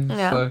done.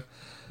 Yeah. So,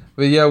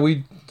 but yeah,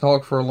 we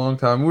talked for a long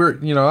time.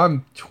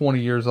 I'm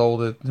 21 years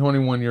old at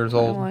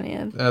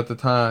the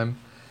time.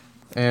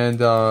 And,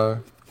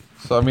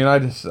 so, I mean, I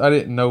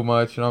didn't know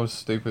much and I was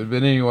stupid.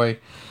 But anyway,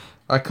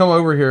 I come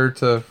over here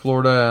to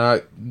Florida and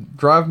I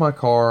drive my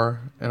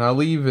car and I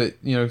leave at,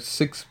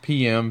 6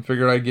 p.m.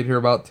 Figured I'd get here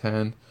about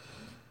 10.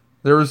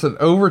 There was an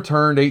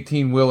overturned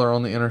 18-wheeler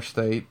on the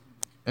interstate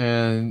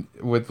and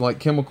with like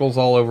chemicals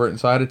all over it. And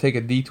so I had to take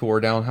a detour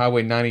down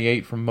Highway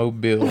 98 from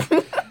Mobile.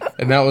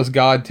 And that was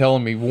God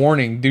telling me,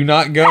 warning, do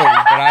not go. But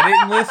I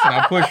didn't listen.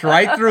 I pushed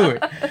right through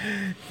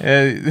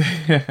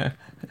it.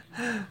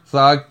 So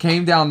I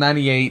came down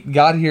 98,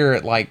 got here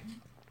at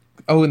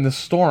in the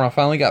storm. I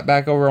finally got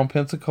back over on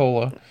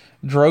Pensacola,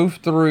 drove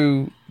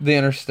through the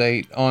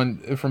interstate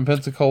from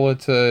Pensacola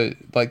to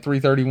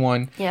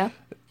 331. Yeah.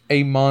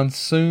 A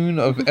monsoon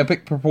of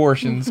epic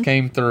proportions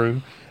came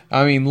through.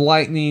 I mean,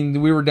 lightning.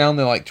 We were down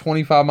there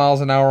 25 miles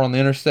an hour on the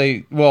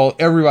interstate. Well,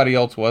 everybody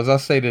else was. I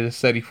stayed at a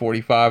steady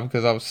 45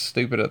 because I was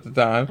stupid at the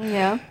time.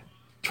 Yeah.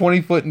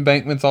 20-foot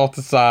embankments off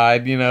the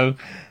side,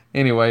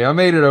 Anyway, I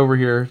made it over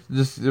here.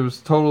 It was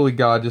totally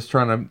God just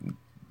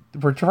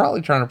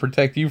probably trying to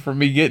protect you from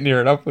me getting here,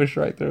 and I pushed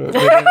right through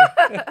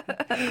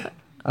it.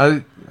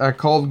 I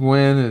called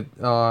Gwen at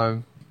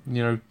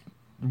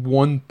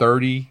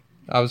 1:30.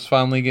 I was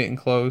finally getting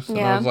close, and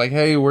I was like,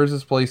 "Hey, where's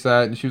this place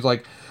at?" And she was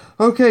like,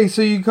 "Okay,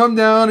 so you come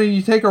down and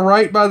you take a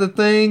right by the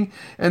thing,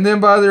 and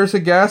then there's a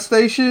gas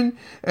station,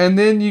 and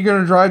then you're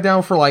gonna drive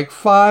down for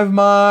 5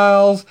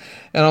 miles."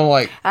 And I'm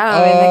like, I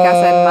don't even think I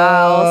said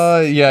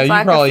miles. Yeah, it's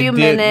you probably a few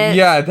did. Minutes.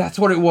 Yeah, that's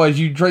what it was.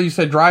 You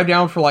said drive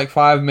down for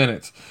 5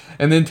 minutes,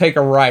 and then take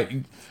a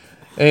right.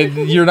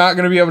 And you're not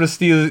going to be able to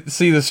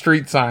see the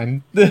street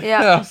sign.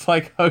 Yeah. I was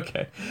like,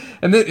 okay.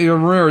 And then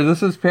remember,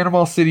 this is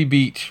Panama City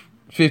Beach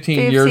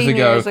 15 years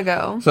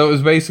ago. So it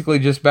was basically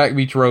just Back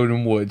Beach Road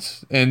and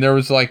woods. And there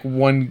was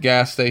one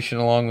gas station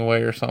along the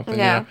way or something.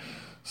 Yeah.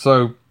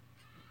 So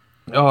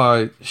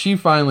she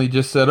finally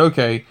just said,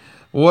 okay,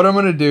 what I'm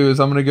going to do is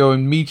I'm going to go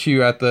and meet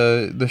you at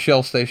the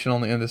Shell station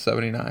on the end of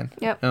 79.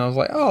 Yep. And I was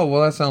like, oh,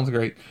 well, that sounds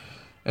great.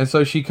 And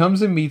so she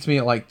comes and meets me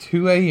at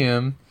 2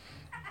 a.m.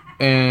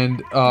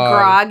 and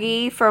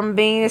groggy from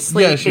being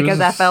asleep because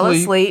I fell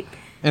asleep.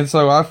 And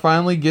so I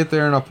finally get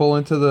there and I pull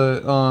into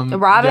the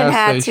Robin gas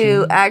had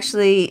station. to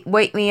actually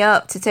wake me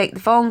up to take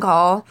the phone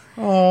call.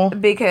 Aww.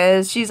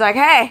 Because she's like,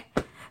 "Hey,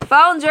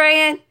 phone's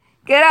ringing.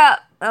 Get up."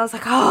 I was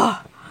like,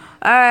 "Oh,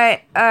 all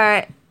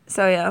right."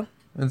 So yeah.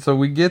 And so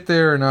we get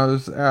there and I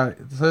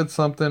said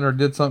something or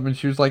did something and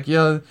she was like,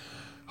 "Yeah,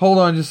 hold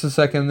on just a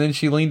second." And then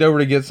she leaned over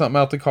to get something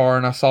out the car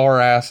and I saw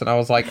her ass and I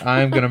was like, "I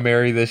am going to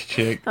marry this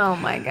chick." Oh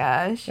my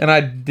gosh. And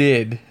I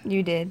did.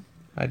 You did.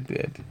 I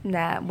did.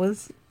 That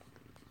was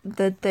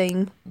the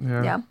thing.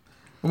 Yeah.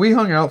 We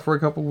hung out for a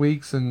couple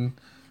weeks and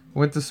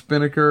went to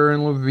Spinnaker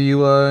and La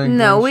Vila. And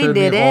no, we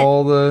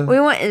didn't. We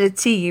went to the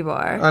Tiki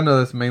Bar. I know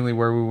that's mainly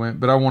where we went,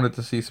 but I wanted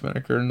to see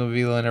Spinnaker and La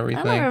Vila and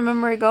everything. I don't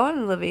remember going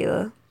to La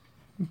Vila.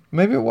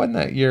 Maybe it wasn't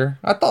that year.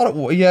 I thought it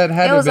was. Yeah, it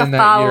had to have been that year. It was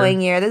a following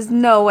year. There's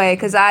no way,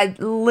 because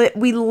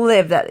we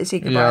lived at the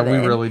Tiki Bar then.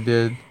 Yeah, we really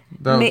did.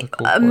 That was a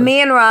cool place.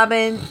 Me and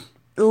Robin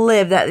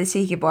lived at the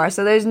Tiki Bar,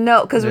 so there's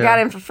no, because we got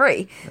in for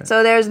free. Yeah.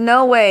 So there's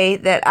no way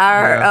that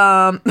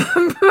our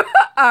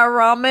our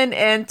ramen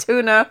and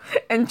tuna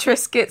and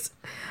Triscuits.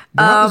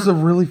 That was a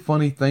really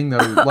funny thing, though.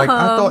 I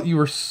thought you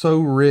were so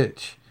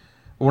rich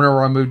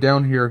whenever I moved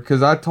down here,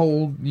 because I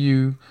told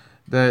you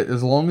that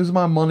as long as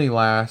my money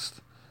lasts,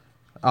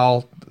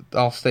 I'll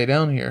stay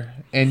down here,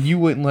 and you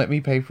wouldn't let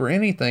me pay for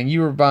anything.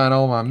 You were buying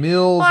all my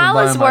meals. Well, and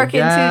I was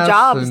working 2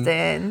 jobs and,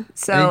 then,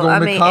 so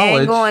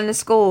and going to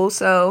school.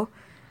 So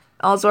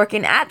I was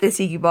working at the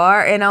Tiki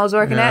Bar, and I was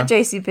working at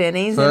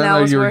JCPenney's, so and I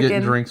was you were working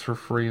getting drinks for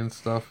free and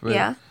stuff. But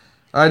yeah,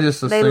 I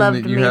just assumed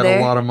that you had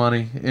a lot of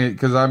money,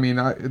 because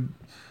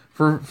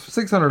for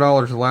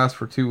 $600 to last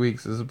for 2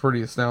 weeks is a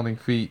pretty astounding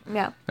feat.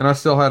 Yeah. And I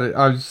still had it.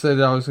 I said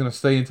I was going to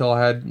stay until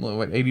I had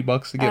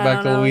 $80 to get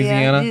back to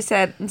Louisiana. Yeah. You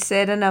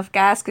said enough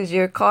gas because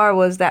your car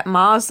was that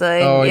Mazda.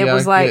 And it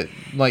was like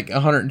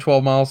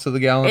 112 miles to the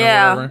gallon.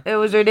 Yeah, or whatever. It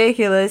was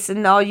ridiculous,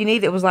 and all you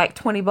needed was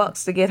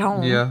 $20 to get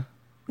home. Yeah.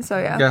 So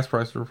yeah. Gas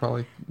prices were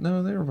probably they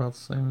were about the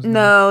same. As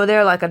no,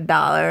 they're like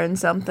 $1 and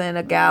something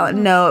a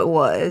gallon. No, it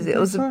was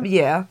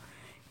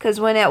because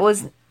when it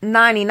was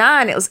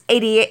 99, it was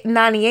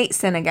 98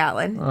 cents a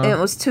gallon. And it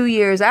was 2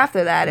 years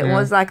after that. It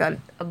was like a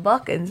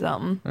buck and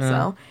something. Yeah.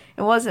 So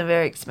it wasn't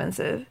very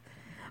expensive.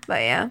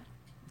 But yeah.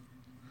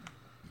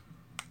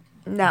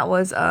 That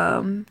was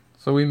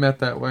So we met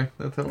that way.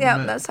 That's how we met.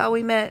 Yeah, that's how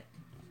we met.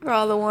 For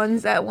all the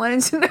ones that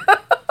wanted to know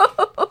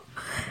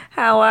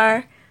how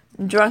our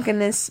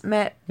drunkenness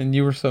met. And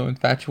you were so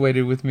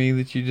infatuated with me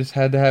that you just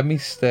had to have me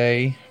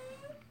stay.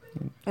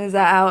 Is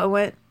that how it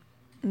went?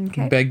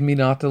 Okay. Begged me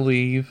not to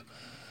leave.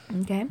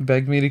 Okay.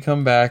 Begged me to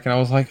come back, and I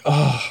was like,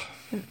 oh,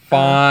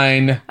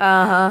 fine.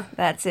 Uh-huh.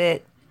 That's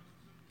it.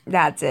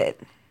 That's it.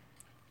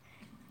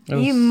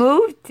 You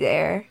moved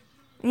there.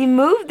 You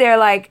moved there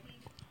like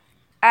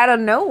out of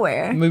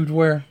nowhere. Moved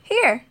where?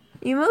 Here.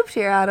 You moved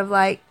here out of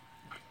like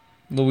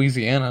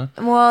Louisiana.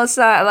 Well, it's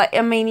not like I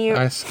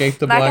escaped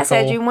the black hole. Like I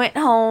said, you went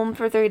home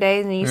for 3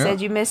 days, and you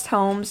said you missed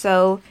home.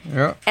 So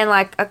and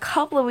like a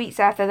couple of weeks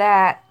after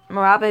that,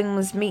 Robin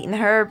was meeting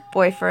her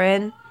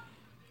boyfriend,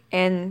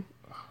 in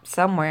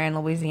somewhere in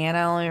Louisiana.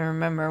 I don't even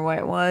remember what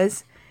it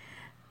was,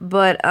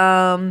 but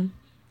then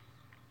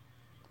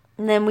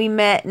we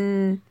met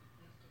in.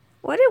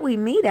 What did we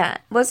meet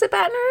at? Was it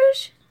Baton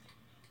Rouge?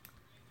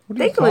 I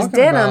think it was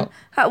Denham.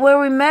 Where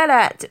we met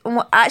at.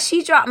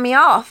 She dropped me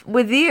off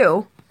with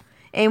you.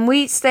 And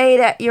we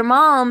stayed at your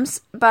mom's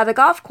by the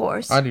golf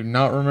course. I do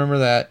not remember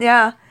that.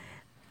 Yeah.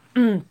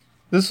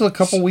 This was a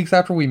couple weeks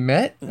after we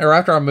met? Or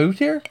after I moved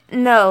here?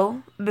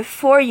 No.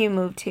 Before you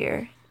moved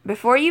here. I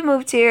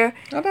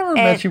never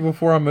met you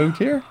before I moved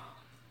here.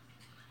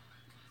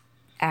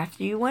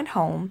 After you went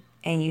home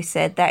and you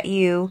said that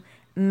you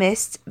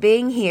missed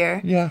being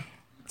here. Yeah.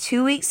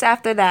 2 weeks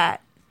after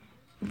that,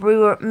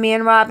 me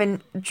and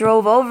Robin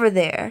drove over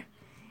there,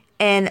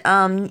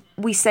 and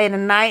we stayed a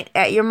night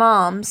at your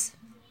mom's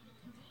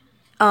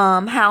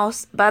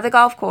house by the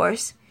golf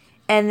course,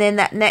 and then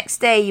that next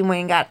day you went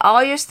and got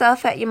all your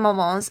stuff at your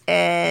mom's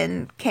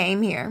and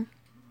came here.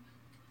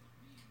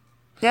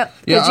 Yep.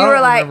 Yeah, I don't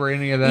remember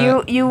any of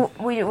that.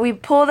 We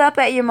pulled up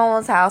at your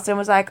mom's house and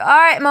was like, "All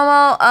right,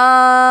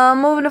 Momo,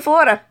 moving to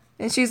Florida,"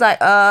 and she's like,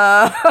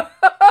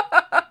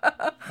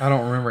 I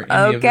don't remember any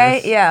of this.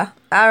 Okay, yeah.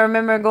 I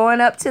remember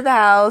going up to the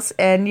house,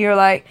 and you're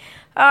like,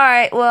 all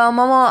right, well,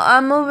 Mama,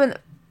 I'm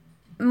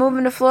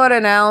moving to Florida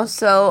now,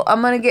 so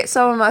I'm going to get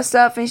some of my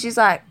stuff. And she's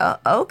like,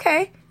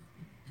 okay.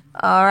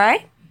 All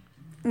right.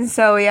 And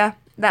so, yeah,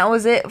 that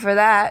was it for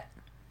that.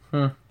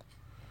 Huh.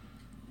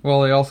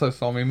 Well, they also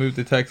saw me move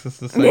to Texas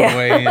the same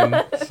way,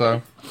 and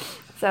so...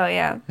 So,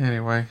 yeah.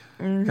 Anyway,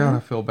 God, I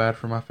feel bad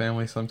for my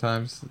family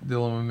sometimes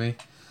dealing with me.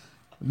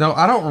 No,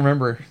 I don't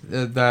remember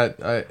that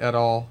at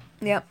all.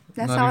 Yep,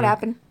 that's how it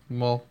happened.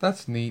 Well,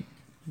 that's neat.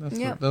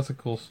 That's a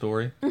cool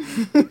story.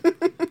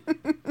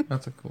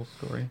 That's a cool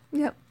story.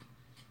 Yep.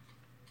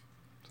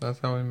 So that's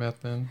how we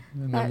met then,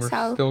 and then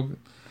we're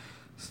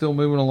still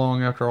moving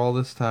along after all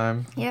this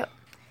time. Yep.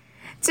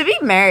 To be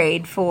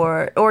married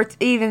or to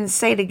even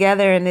stay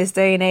together in this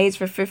day and age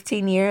for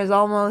 15 years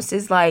almost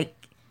is like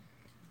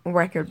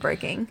record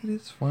breaking.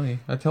 It's funny.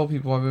 I tell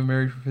people I've been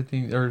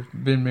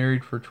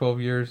married for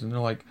 12 years, and they're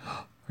like,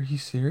 "Are you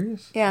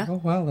serious?" Yeah. Oh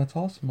wow, that's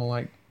awesome. I'm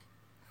like,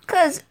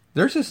 because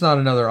there's just not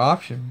another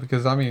option.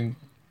 Because I mean,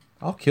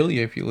 I'll kill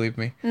you if you leave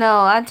me.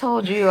 No, I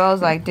told you. I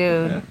was like,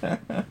 dude.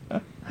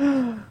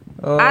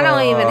 I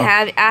don't even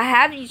I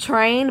have you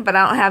trained, but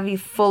I don't have you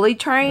fully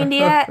trained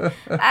yet.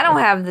 I don't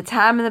have the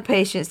time and the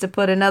patience to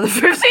put another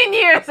 15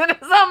 years into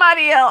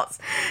somebody else.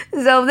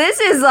 So this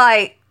is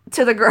like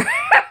to the grave.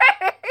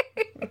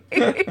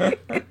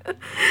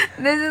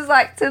 This is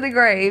like to the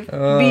grave.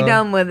 Be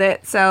done with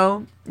it.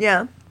 So,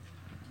 yeah.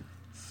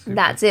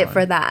 That's it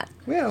for that.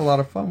 We had a lot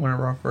of fun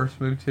whenever I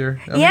first moved here.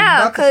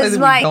 Because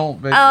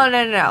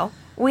no.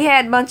 We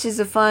had bunches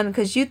of fun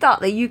because you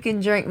thought that you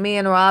can drink me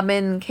and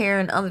Robin and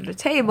Karen under the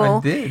table.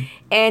 I did.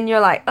 And you're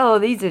like, oh,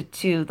 these are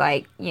two,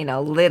 like,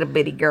 little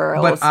bitty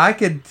girls. But I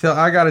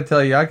got to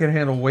tell you, I could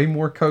handle way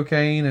more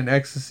cocaine and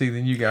ecstasy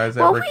than you guys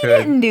ever could. Well,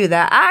 we didn't do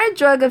that. Our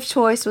drug of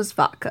choice was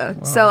vodka.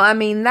 Wow. So, I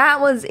mean, that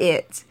was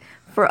it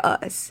for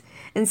us.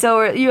 And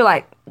so you're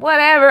like,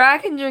 whatever, I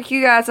can drink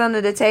you guys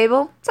under the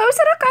table. So we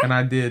said, okay. And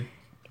I did.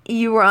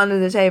 You were under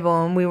the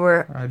table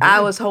and I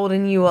was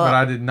holding you up. But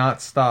I did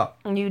not stop.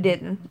 You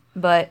didn't.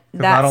 But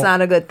that's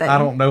not a good thing. I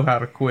don't know how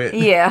to quit.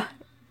 Yeah.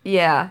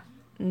 Yeah.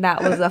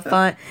 That was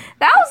that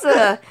was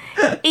a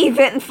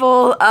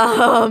eventful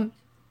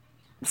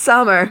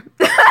summer.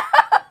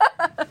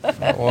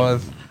 It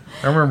was.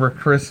 I remember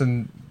Chris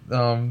and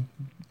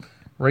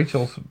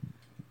Rachel's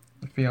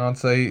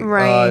fiance.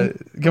 Rain.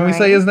 Can we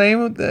say his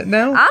name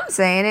now? I'm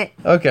saying it.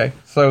 Okay.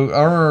 So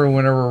I remember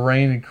whenever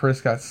Rain and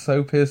Chris got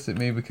so pissed at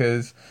me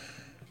because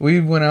we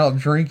went out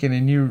drinking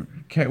and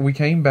we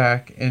came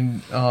back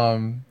and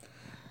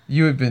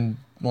you had been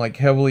like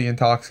heavily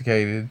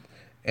intoxicated,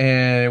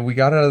 and we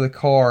got out of the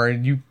car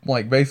and you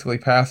like basically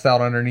passed out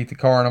underneath the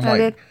car, and I'm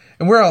like,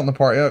 and we're out in the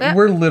park. Yeah.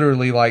 We're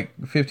literally like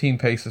 15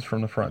 paces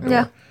from the front door.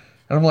 Yeah.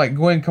 And I'm like,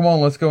 Gwen, come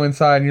on, let's go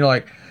inside. And you're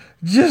like,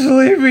 just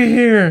leave me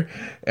here.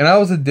 And I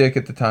was a dick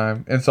at the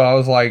time. And so I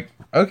was like,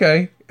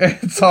 okay.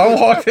 And so I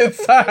walked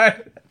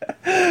inside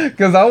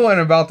because I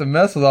wasn't about to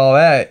mess with all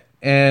that.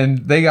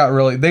 And they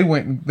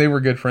were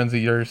good friends of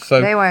yours.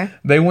 So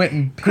they went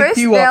and picked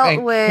you up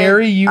and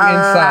carry you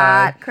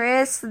inside.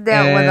 Chris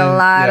dealt with a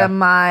lot of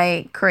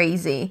my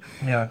crazy.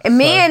 Yeah. And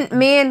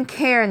me and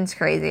Karen's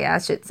crazy, I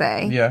should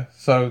say. Yeah.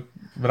 So,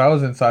 but I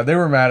was inside. They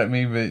were mad at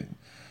me, but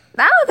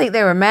I don't think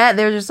they were mad.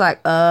 They were just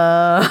like,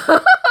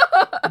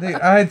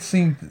 I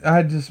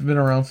had just been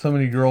around so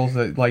many girls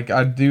that like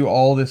I do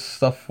all this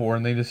stuff for,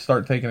 and they just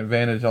start taking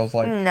advantage. I was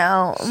like,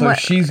 no. So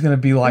she's gonna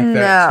be like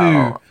that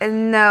too.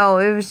 No,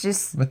 it was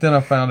just. But then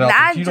I found out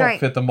that you don't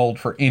fit the mold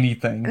for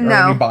anything or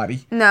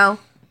anybody. No.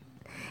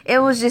 It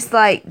was just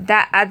like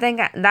that. I think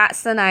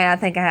that's the night I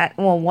had.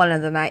 Well, one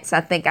of the nights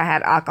I think I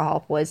had alcohol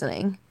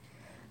poisoning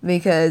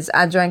because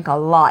I drank a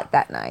lot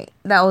that night.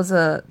 That was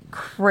a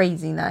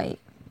crazy night.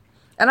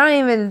 I don't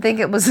even think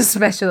it was a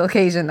special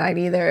occasion night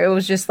either. It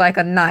was just like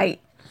a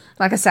night,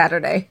 like a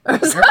Saturday.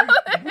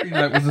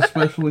 That was a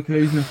special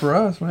occasion for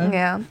us, man.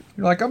 Yeah.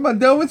 You're like, I'm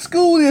done with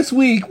school this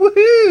week.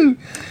 Woohoo!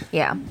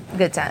 Yeah,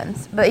 good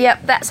times. But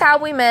yep, that's how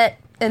we met,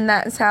 and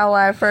that's how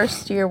our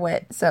first year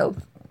went. So,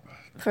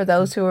 for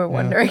those who are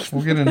wondering.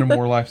 We'll get into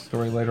more life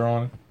story later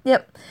on.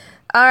 Yep.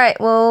 All right,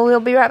 well, we'll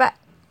be right back.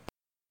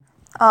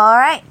 All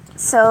right,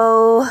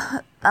 so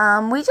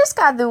we just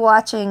got through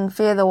watching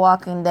Fear the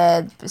Walking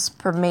Dead's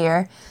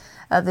premiere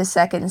of the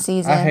second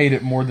season. I hate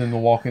it more than The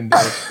Walking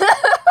Dead.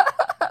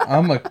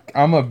 I'm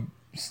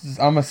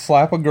a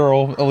slap a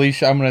girl,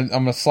 Alicia. I'm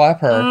gonna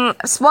slap her.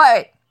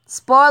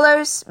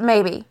 Spoilers,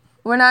 maybe.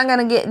 We're not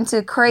gonna get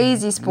into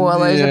crazy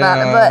spoilers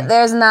about it, but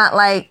there's not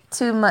like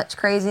too much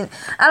crazy.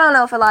 I don't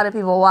know if a lot of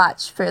people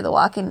watch Fear the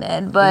Walking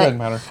Dead, but it doesn't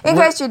matter. In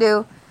case you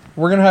do,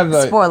 we're gonna have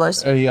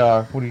spoilers. What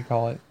do you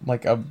call it?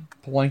 Like a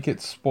blanket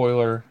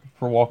spoiler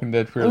for Walking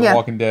Dead, Fear the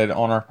Walking Dead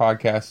on our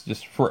podcast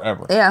just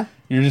forever. Yeah.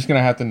 You're just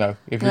gonna have to know.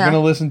 If you're gonna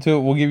listen to it,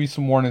 we'll give you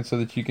some warning so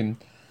that you can,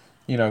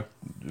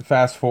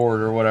 fast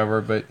forward or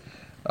whatever. But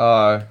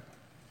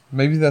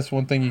maybe that's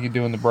one thing you could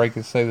do in the break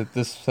is say that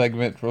this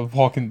segment of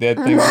Walking Dead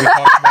thing we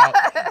talked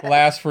about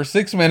lasts for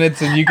 6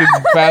 minutes and you can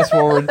fast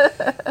forward.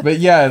 But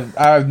yeah,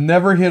 I've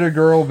never hit a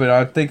girl, but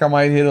I think I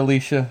might hit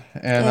Alicia,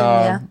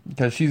 and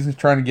because she's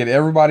trying to get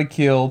everybody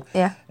killed.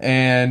 Yeah.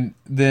 And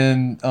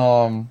then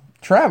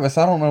Travis,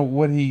 I don't know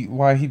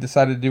why he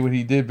decided to do what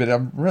he did, but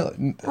I'm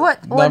really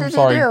What did he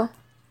do?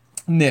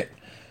 Nick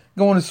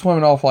going and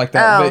swimming off like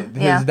that,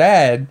 but his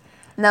dad.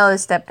 No,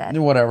 his stepdad.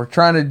 Whatever,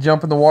 trying to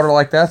jump in the water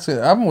like that.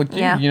 So I'm with you.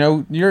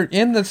 Yeah. You're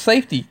in the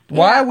safety.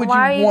 Yeah,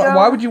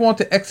 Why would you want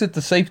to exit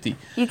the safety?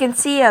 You can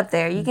see up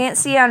there. You can't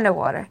see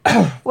underwater.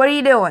 What are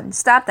you doing?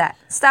 Stop that.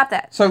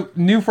 So,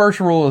 new first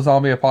rule of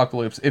zombie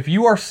apocalypse: if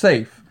you are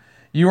safe,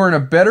 you are in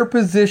a better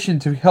position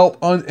to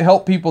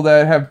help people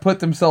that have put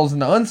themselves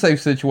into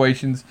unsafe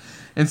situations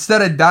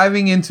instead of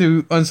diving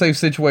into unsafe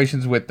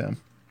situations with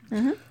them.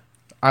 Mm-hmm.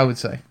 I would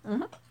say.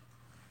 Mm-hmm.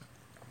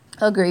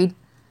 Agreed.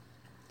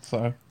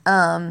 So,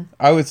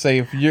 I would say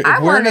if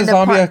we're in a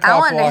zombie apocalypse, I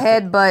wanted to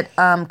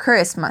headbutt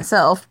Chris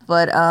myself,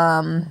 but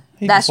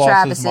that's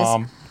Travis's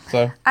mom.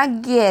 So I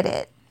get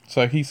it.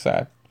 So he's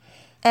sad,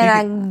 and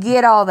I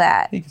get all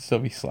that. He can still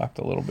be slapped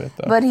a little bit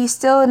though, but he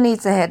still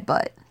needs a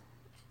headbutt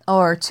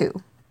or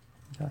two.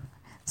 Okay.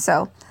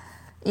 So,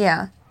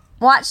 yeah,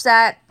 watch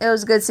that. It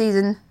was a good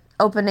season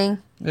opening.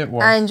 It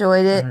was. I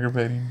enjoyed it.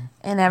 Aggravating.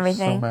 And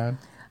everything. So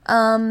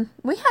mad.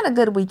 We had a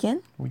good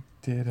weekend. We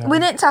did. We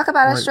didn't talk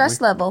about our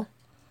stress level.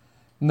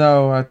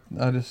 No, I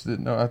just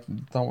didn't know. I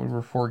thought we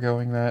were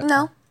foregoing that.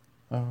 No.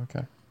 Oh,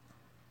 okay.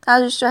 How's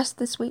your stress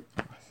this week?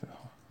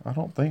 I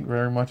don't think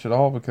very much at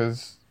all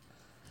because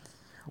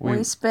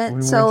we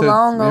spent so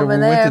long over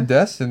there. We went to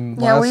Destin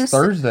last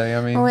Thursday.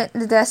 I mean, we went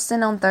to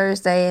Destin on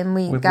Thursday and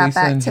we got Lisa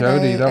back and today.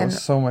 Jody. That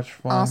was so much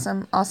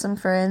fun. Awesome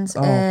friends.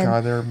 Oh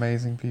God, they're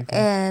amazing people.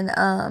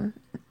 And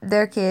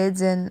their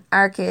kids and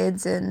our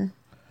kids and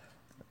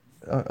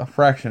a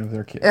fraction of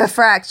their kids. A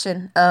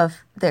fraction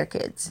of their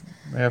kids.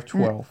 They have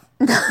 12.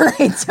 No,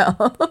 they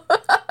don't.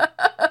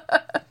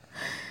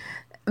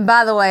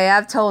 By the way,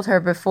 I've told her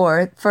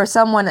before, for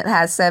someone that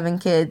has 7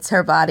 kids,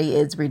 her body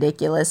is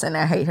ridiculous and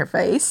I hate her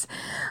face.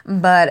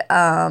 But,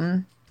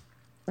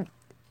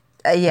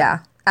 yeah,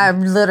 I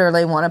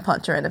literally want to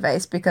punch her in the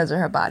face because of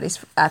her body's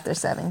after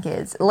 7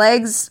 kids.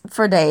 Legs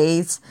for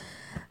days.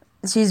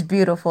 She's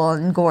beautiful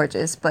and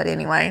gorgeous, but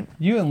anyway.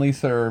 You and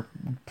Lisa are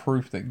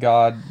proof that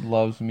God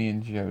loves me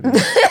and Jody.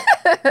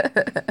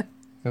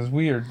 Because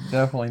we are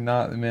definitely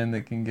not the men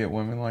that can get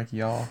women like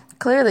y'all.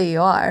 Clearly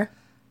you are.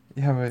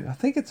 Yeah, but I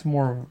think it's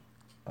more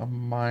of a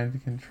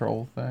mind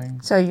control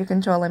thing. So you're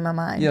controlling my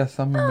mind? Yes,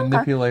 I'm a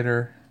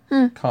manipulator,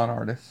 con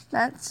artist.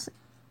 That's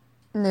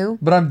new.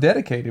 But I'm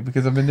dedicated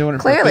because I've been doing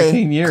it for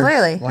 15 years.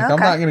 Clearly, like I'm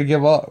not going to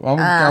give up. I'm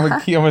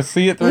gonna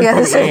see it through.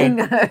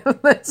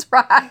 Let's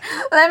ride.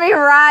 Let me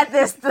ride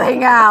this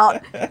thing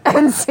out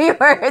and see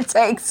where it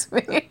takes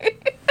me.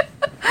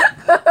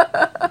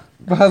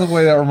 By the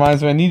way, that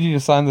reminds me, I need you to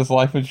sign this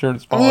life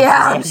insurance policy.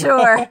 Yeah, I'm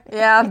sure.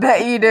 Yeah, I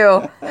bet you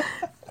do.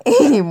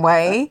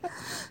 Anyway,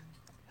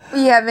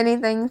 you have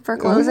anything for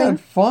closing? We had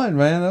fun,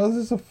 man. That was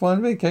just a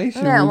fun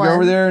vacation. Yeah, we go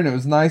over there and it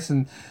was nice,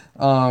 and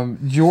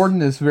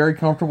Jordan is very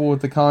comfortable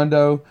with the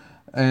condo,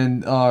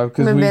 and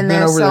because we've been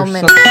over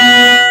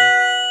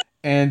there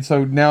and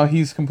so now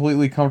he's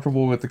completely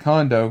comfortable with the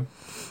condo,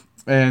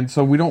 and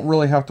so we don't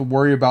really have to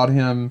worry about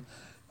him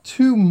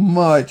too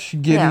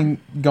much getting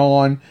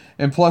gone.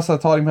 And plus I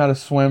taught him how to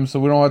swim, so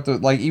we don't have to,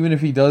 like, even if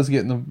he does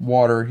get in the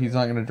water, he's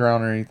not going to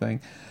drown or anything.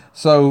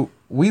 So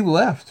we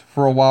left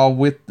for a while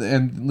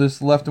and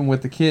just left him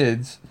with the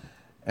kids,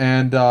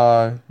 and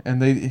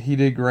he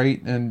did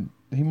great, and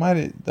he might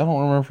have, I don't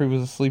remember if he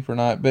was asleep or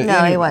not, but no,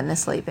 anyway, he wasn't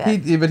asleep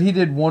yet. But he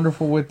did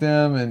wonderful with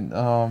them,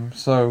 and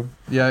so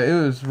yeah,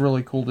 it was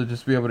really cool to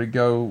just be able to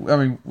go. I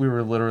mean, we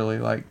were literally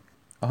like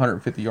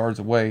 150 yards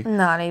away,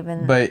 not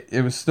even, but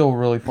it was still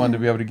really fun to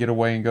be able to get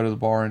away and go to the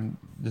bar and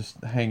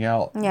just hang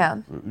out.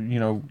 Yeah,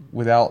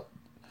 without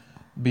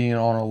being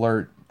on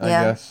alert, I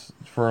guess,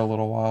 for a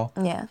little while.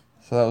 Yeah.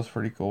 So that was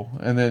pretty cool.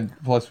 And then,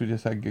 plus, we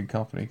just had good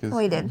company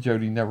because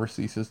Jody never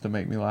ceases to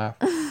make me laugh.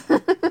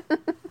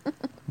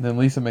 And then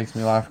Lisa makes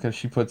me laugh because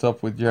she puts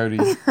up with Jody.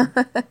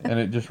 And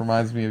it just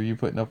reminds me of you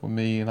putting up with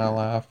me, and I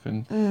laugh.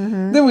 And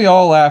then we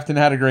all laughed and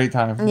had a great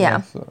time.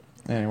 Yeah. So,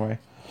 anyway.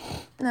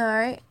 All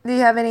right. Do you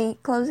have any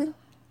closing?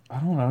 I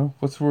don't know.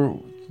 What's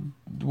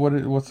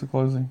the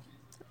closing?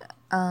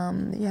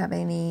 Do you have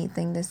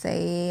anything to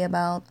say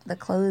about the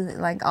closing,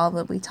 like all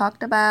that we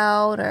talked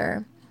about,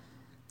 or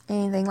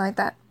anything like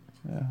that?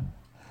 Yeah.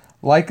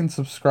 Like and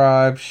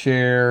subscribe,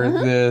 share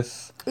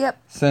this.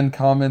 Yep. Send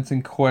comments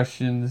and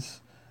questions.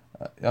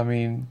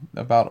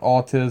 About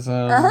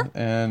autism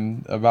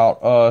and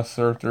about us,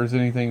 or if there's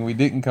anything we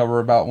didn't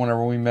cover about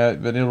whenever we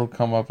met, but it'll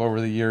come up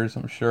over the years,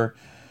 I'm sure,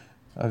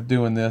 of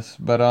doing this.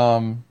 But,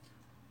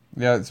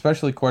 yeah,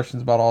 especially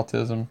questions about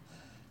autism.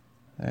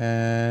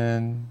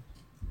 And,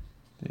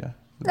 yeah.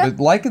 But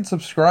like and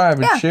subscribe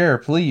and share,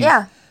 please.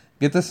 Yeah.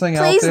 Get this thing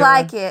out there. Please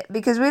like it,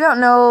 because we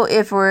don't know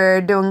if we're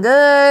doing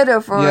good, or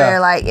if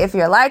if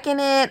you're liking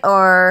it,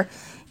 or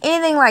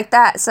anything like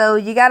that. So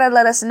you gotta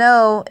let us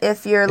know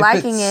if you're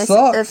liking it.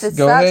 If it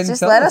sucks,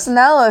 just let us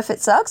know if it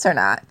sucks or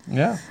not.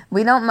 Yeah.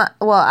 We don't mind.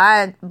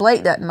 Well,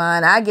 Blake doesn't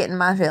mind. I get in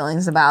my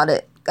feelings about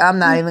it. I'm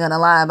not even gonna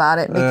lie about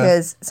it,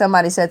 because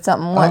somebody said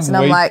something once, and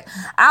I'm like,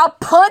 I'll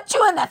punch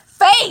you in the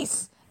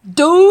face,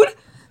 dude.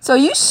 So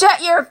you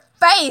shut your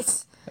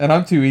face. And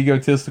I'm too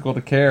egotistical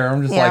to care.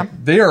 I'm just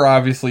like, they are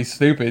obviously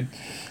stupid.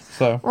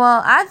 So.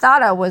 Well, I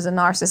thought I was a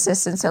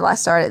narcissist until I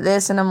started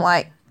this, and I'm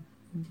like,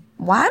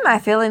 why am I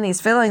feeling these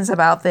feelings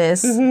about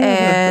this?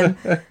 And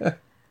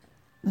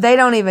they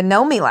don't even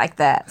know me like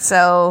that.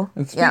 So,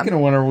 and speaking of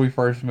whenever we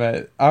first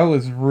met, I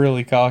was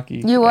really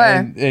cocky. You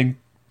were. And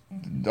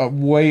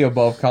way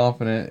above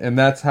confident. And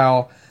that's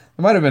how,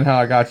 it might have been how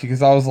I got you.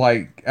 Because I was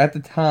like, at the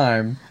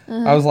time,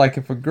 I was like,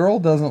 if a girl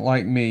doesn't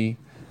like me,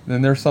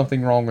 then there's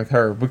something wrong with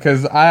her,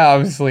 because I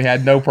obviously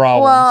had no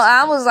problems. Well,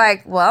 I was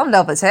like, I'm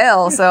dope as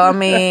hell, so I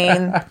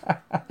mean,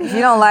 if you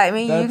don't like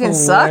me, you can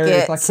suck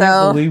it. I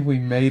can't believe we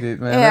made it,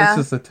 man. That's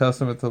just a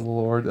testament to the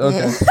Lord.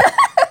 Okay.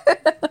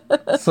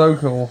 Yeah. So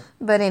cool.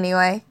 But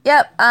anyway,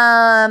 yep.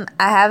 I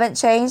haven't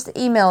changed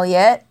the email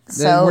yet,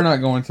 so we're not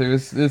going to.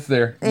 It's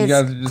there. You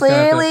guys are just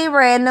clearly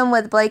random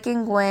with Blake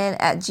and Gwen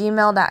at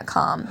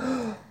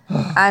gmail.com.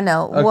 I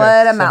know,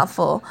 what a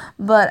mouthful.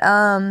 But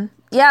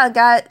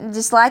yeah,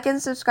 just like and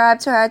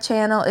subscribe to our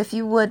channel if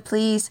you would,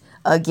 please.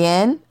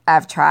 Again,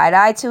 I've tried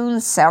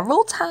iTunes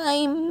several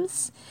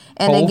times.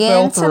 And Cole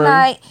again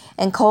tonight.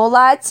 And Cole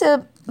lied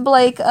to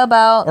Blake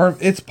about... Or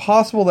it's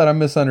possible that I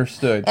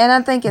misunderstood. And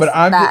I think it's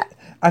that.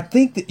 I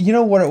think that, you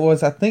know what it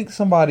was? I think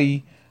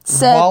somebody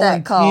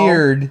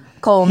volunteered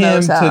Cole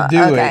him to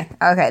do it.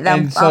 Okay,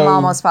 I'm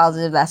almost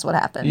positive that's what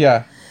happened.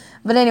 Yeah.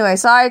 But anyway,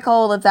 sorry,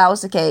 Cole, if that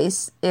was the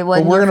case. It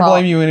wasn't your fault. But we're going to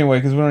blame you anyway,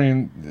 because we don't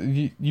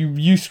even...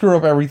 You screw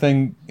up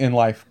everything in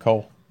life,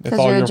 Cole. Because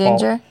you're a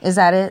ginger? Fault. Is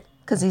that it?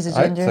 Because he's a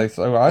ginger? I'd say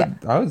so.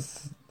 I would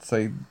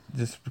say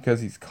just because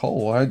he's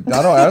Cole. I'd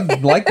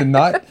like to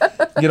not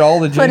get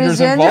all the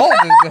gingers involved.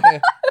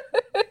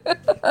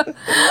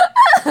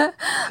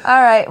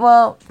 All right.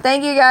 Well,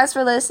 thank you guys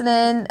for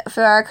listening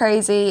for our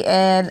crazy.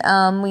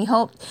 And we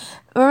hope...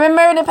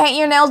 Remember to paint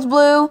your nails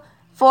blue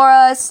for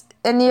us.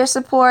 And your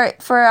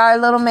support for our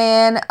little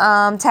man.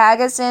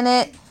 Tag us in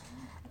it.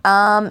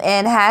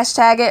 And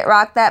hashtag it,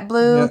 Rock That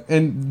Blue. Yeah,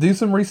 and do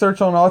some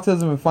research on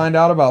autism and find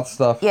out about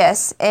stuff.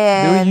 Yes.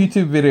 And do a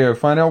YouTube video.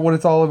 Find out what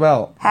it's all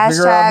about.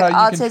 Hashtag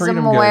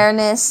autism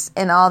awareness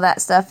and all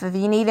that stuff. If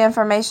you need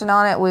information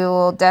on it, we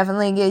will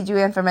definitely give you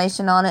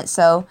information on it.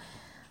 So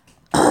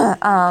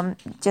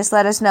just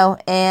let us know.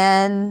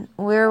 And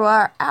we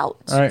are out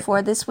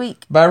for this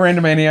week. Bye,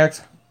 Random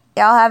Maniacs.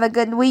 Y'all have a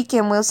good week,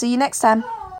 and we'll see you next time.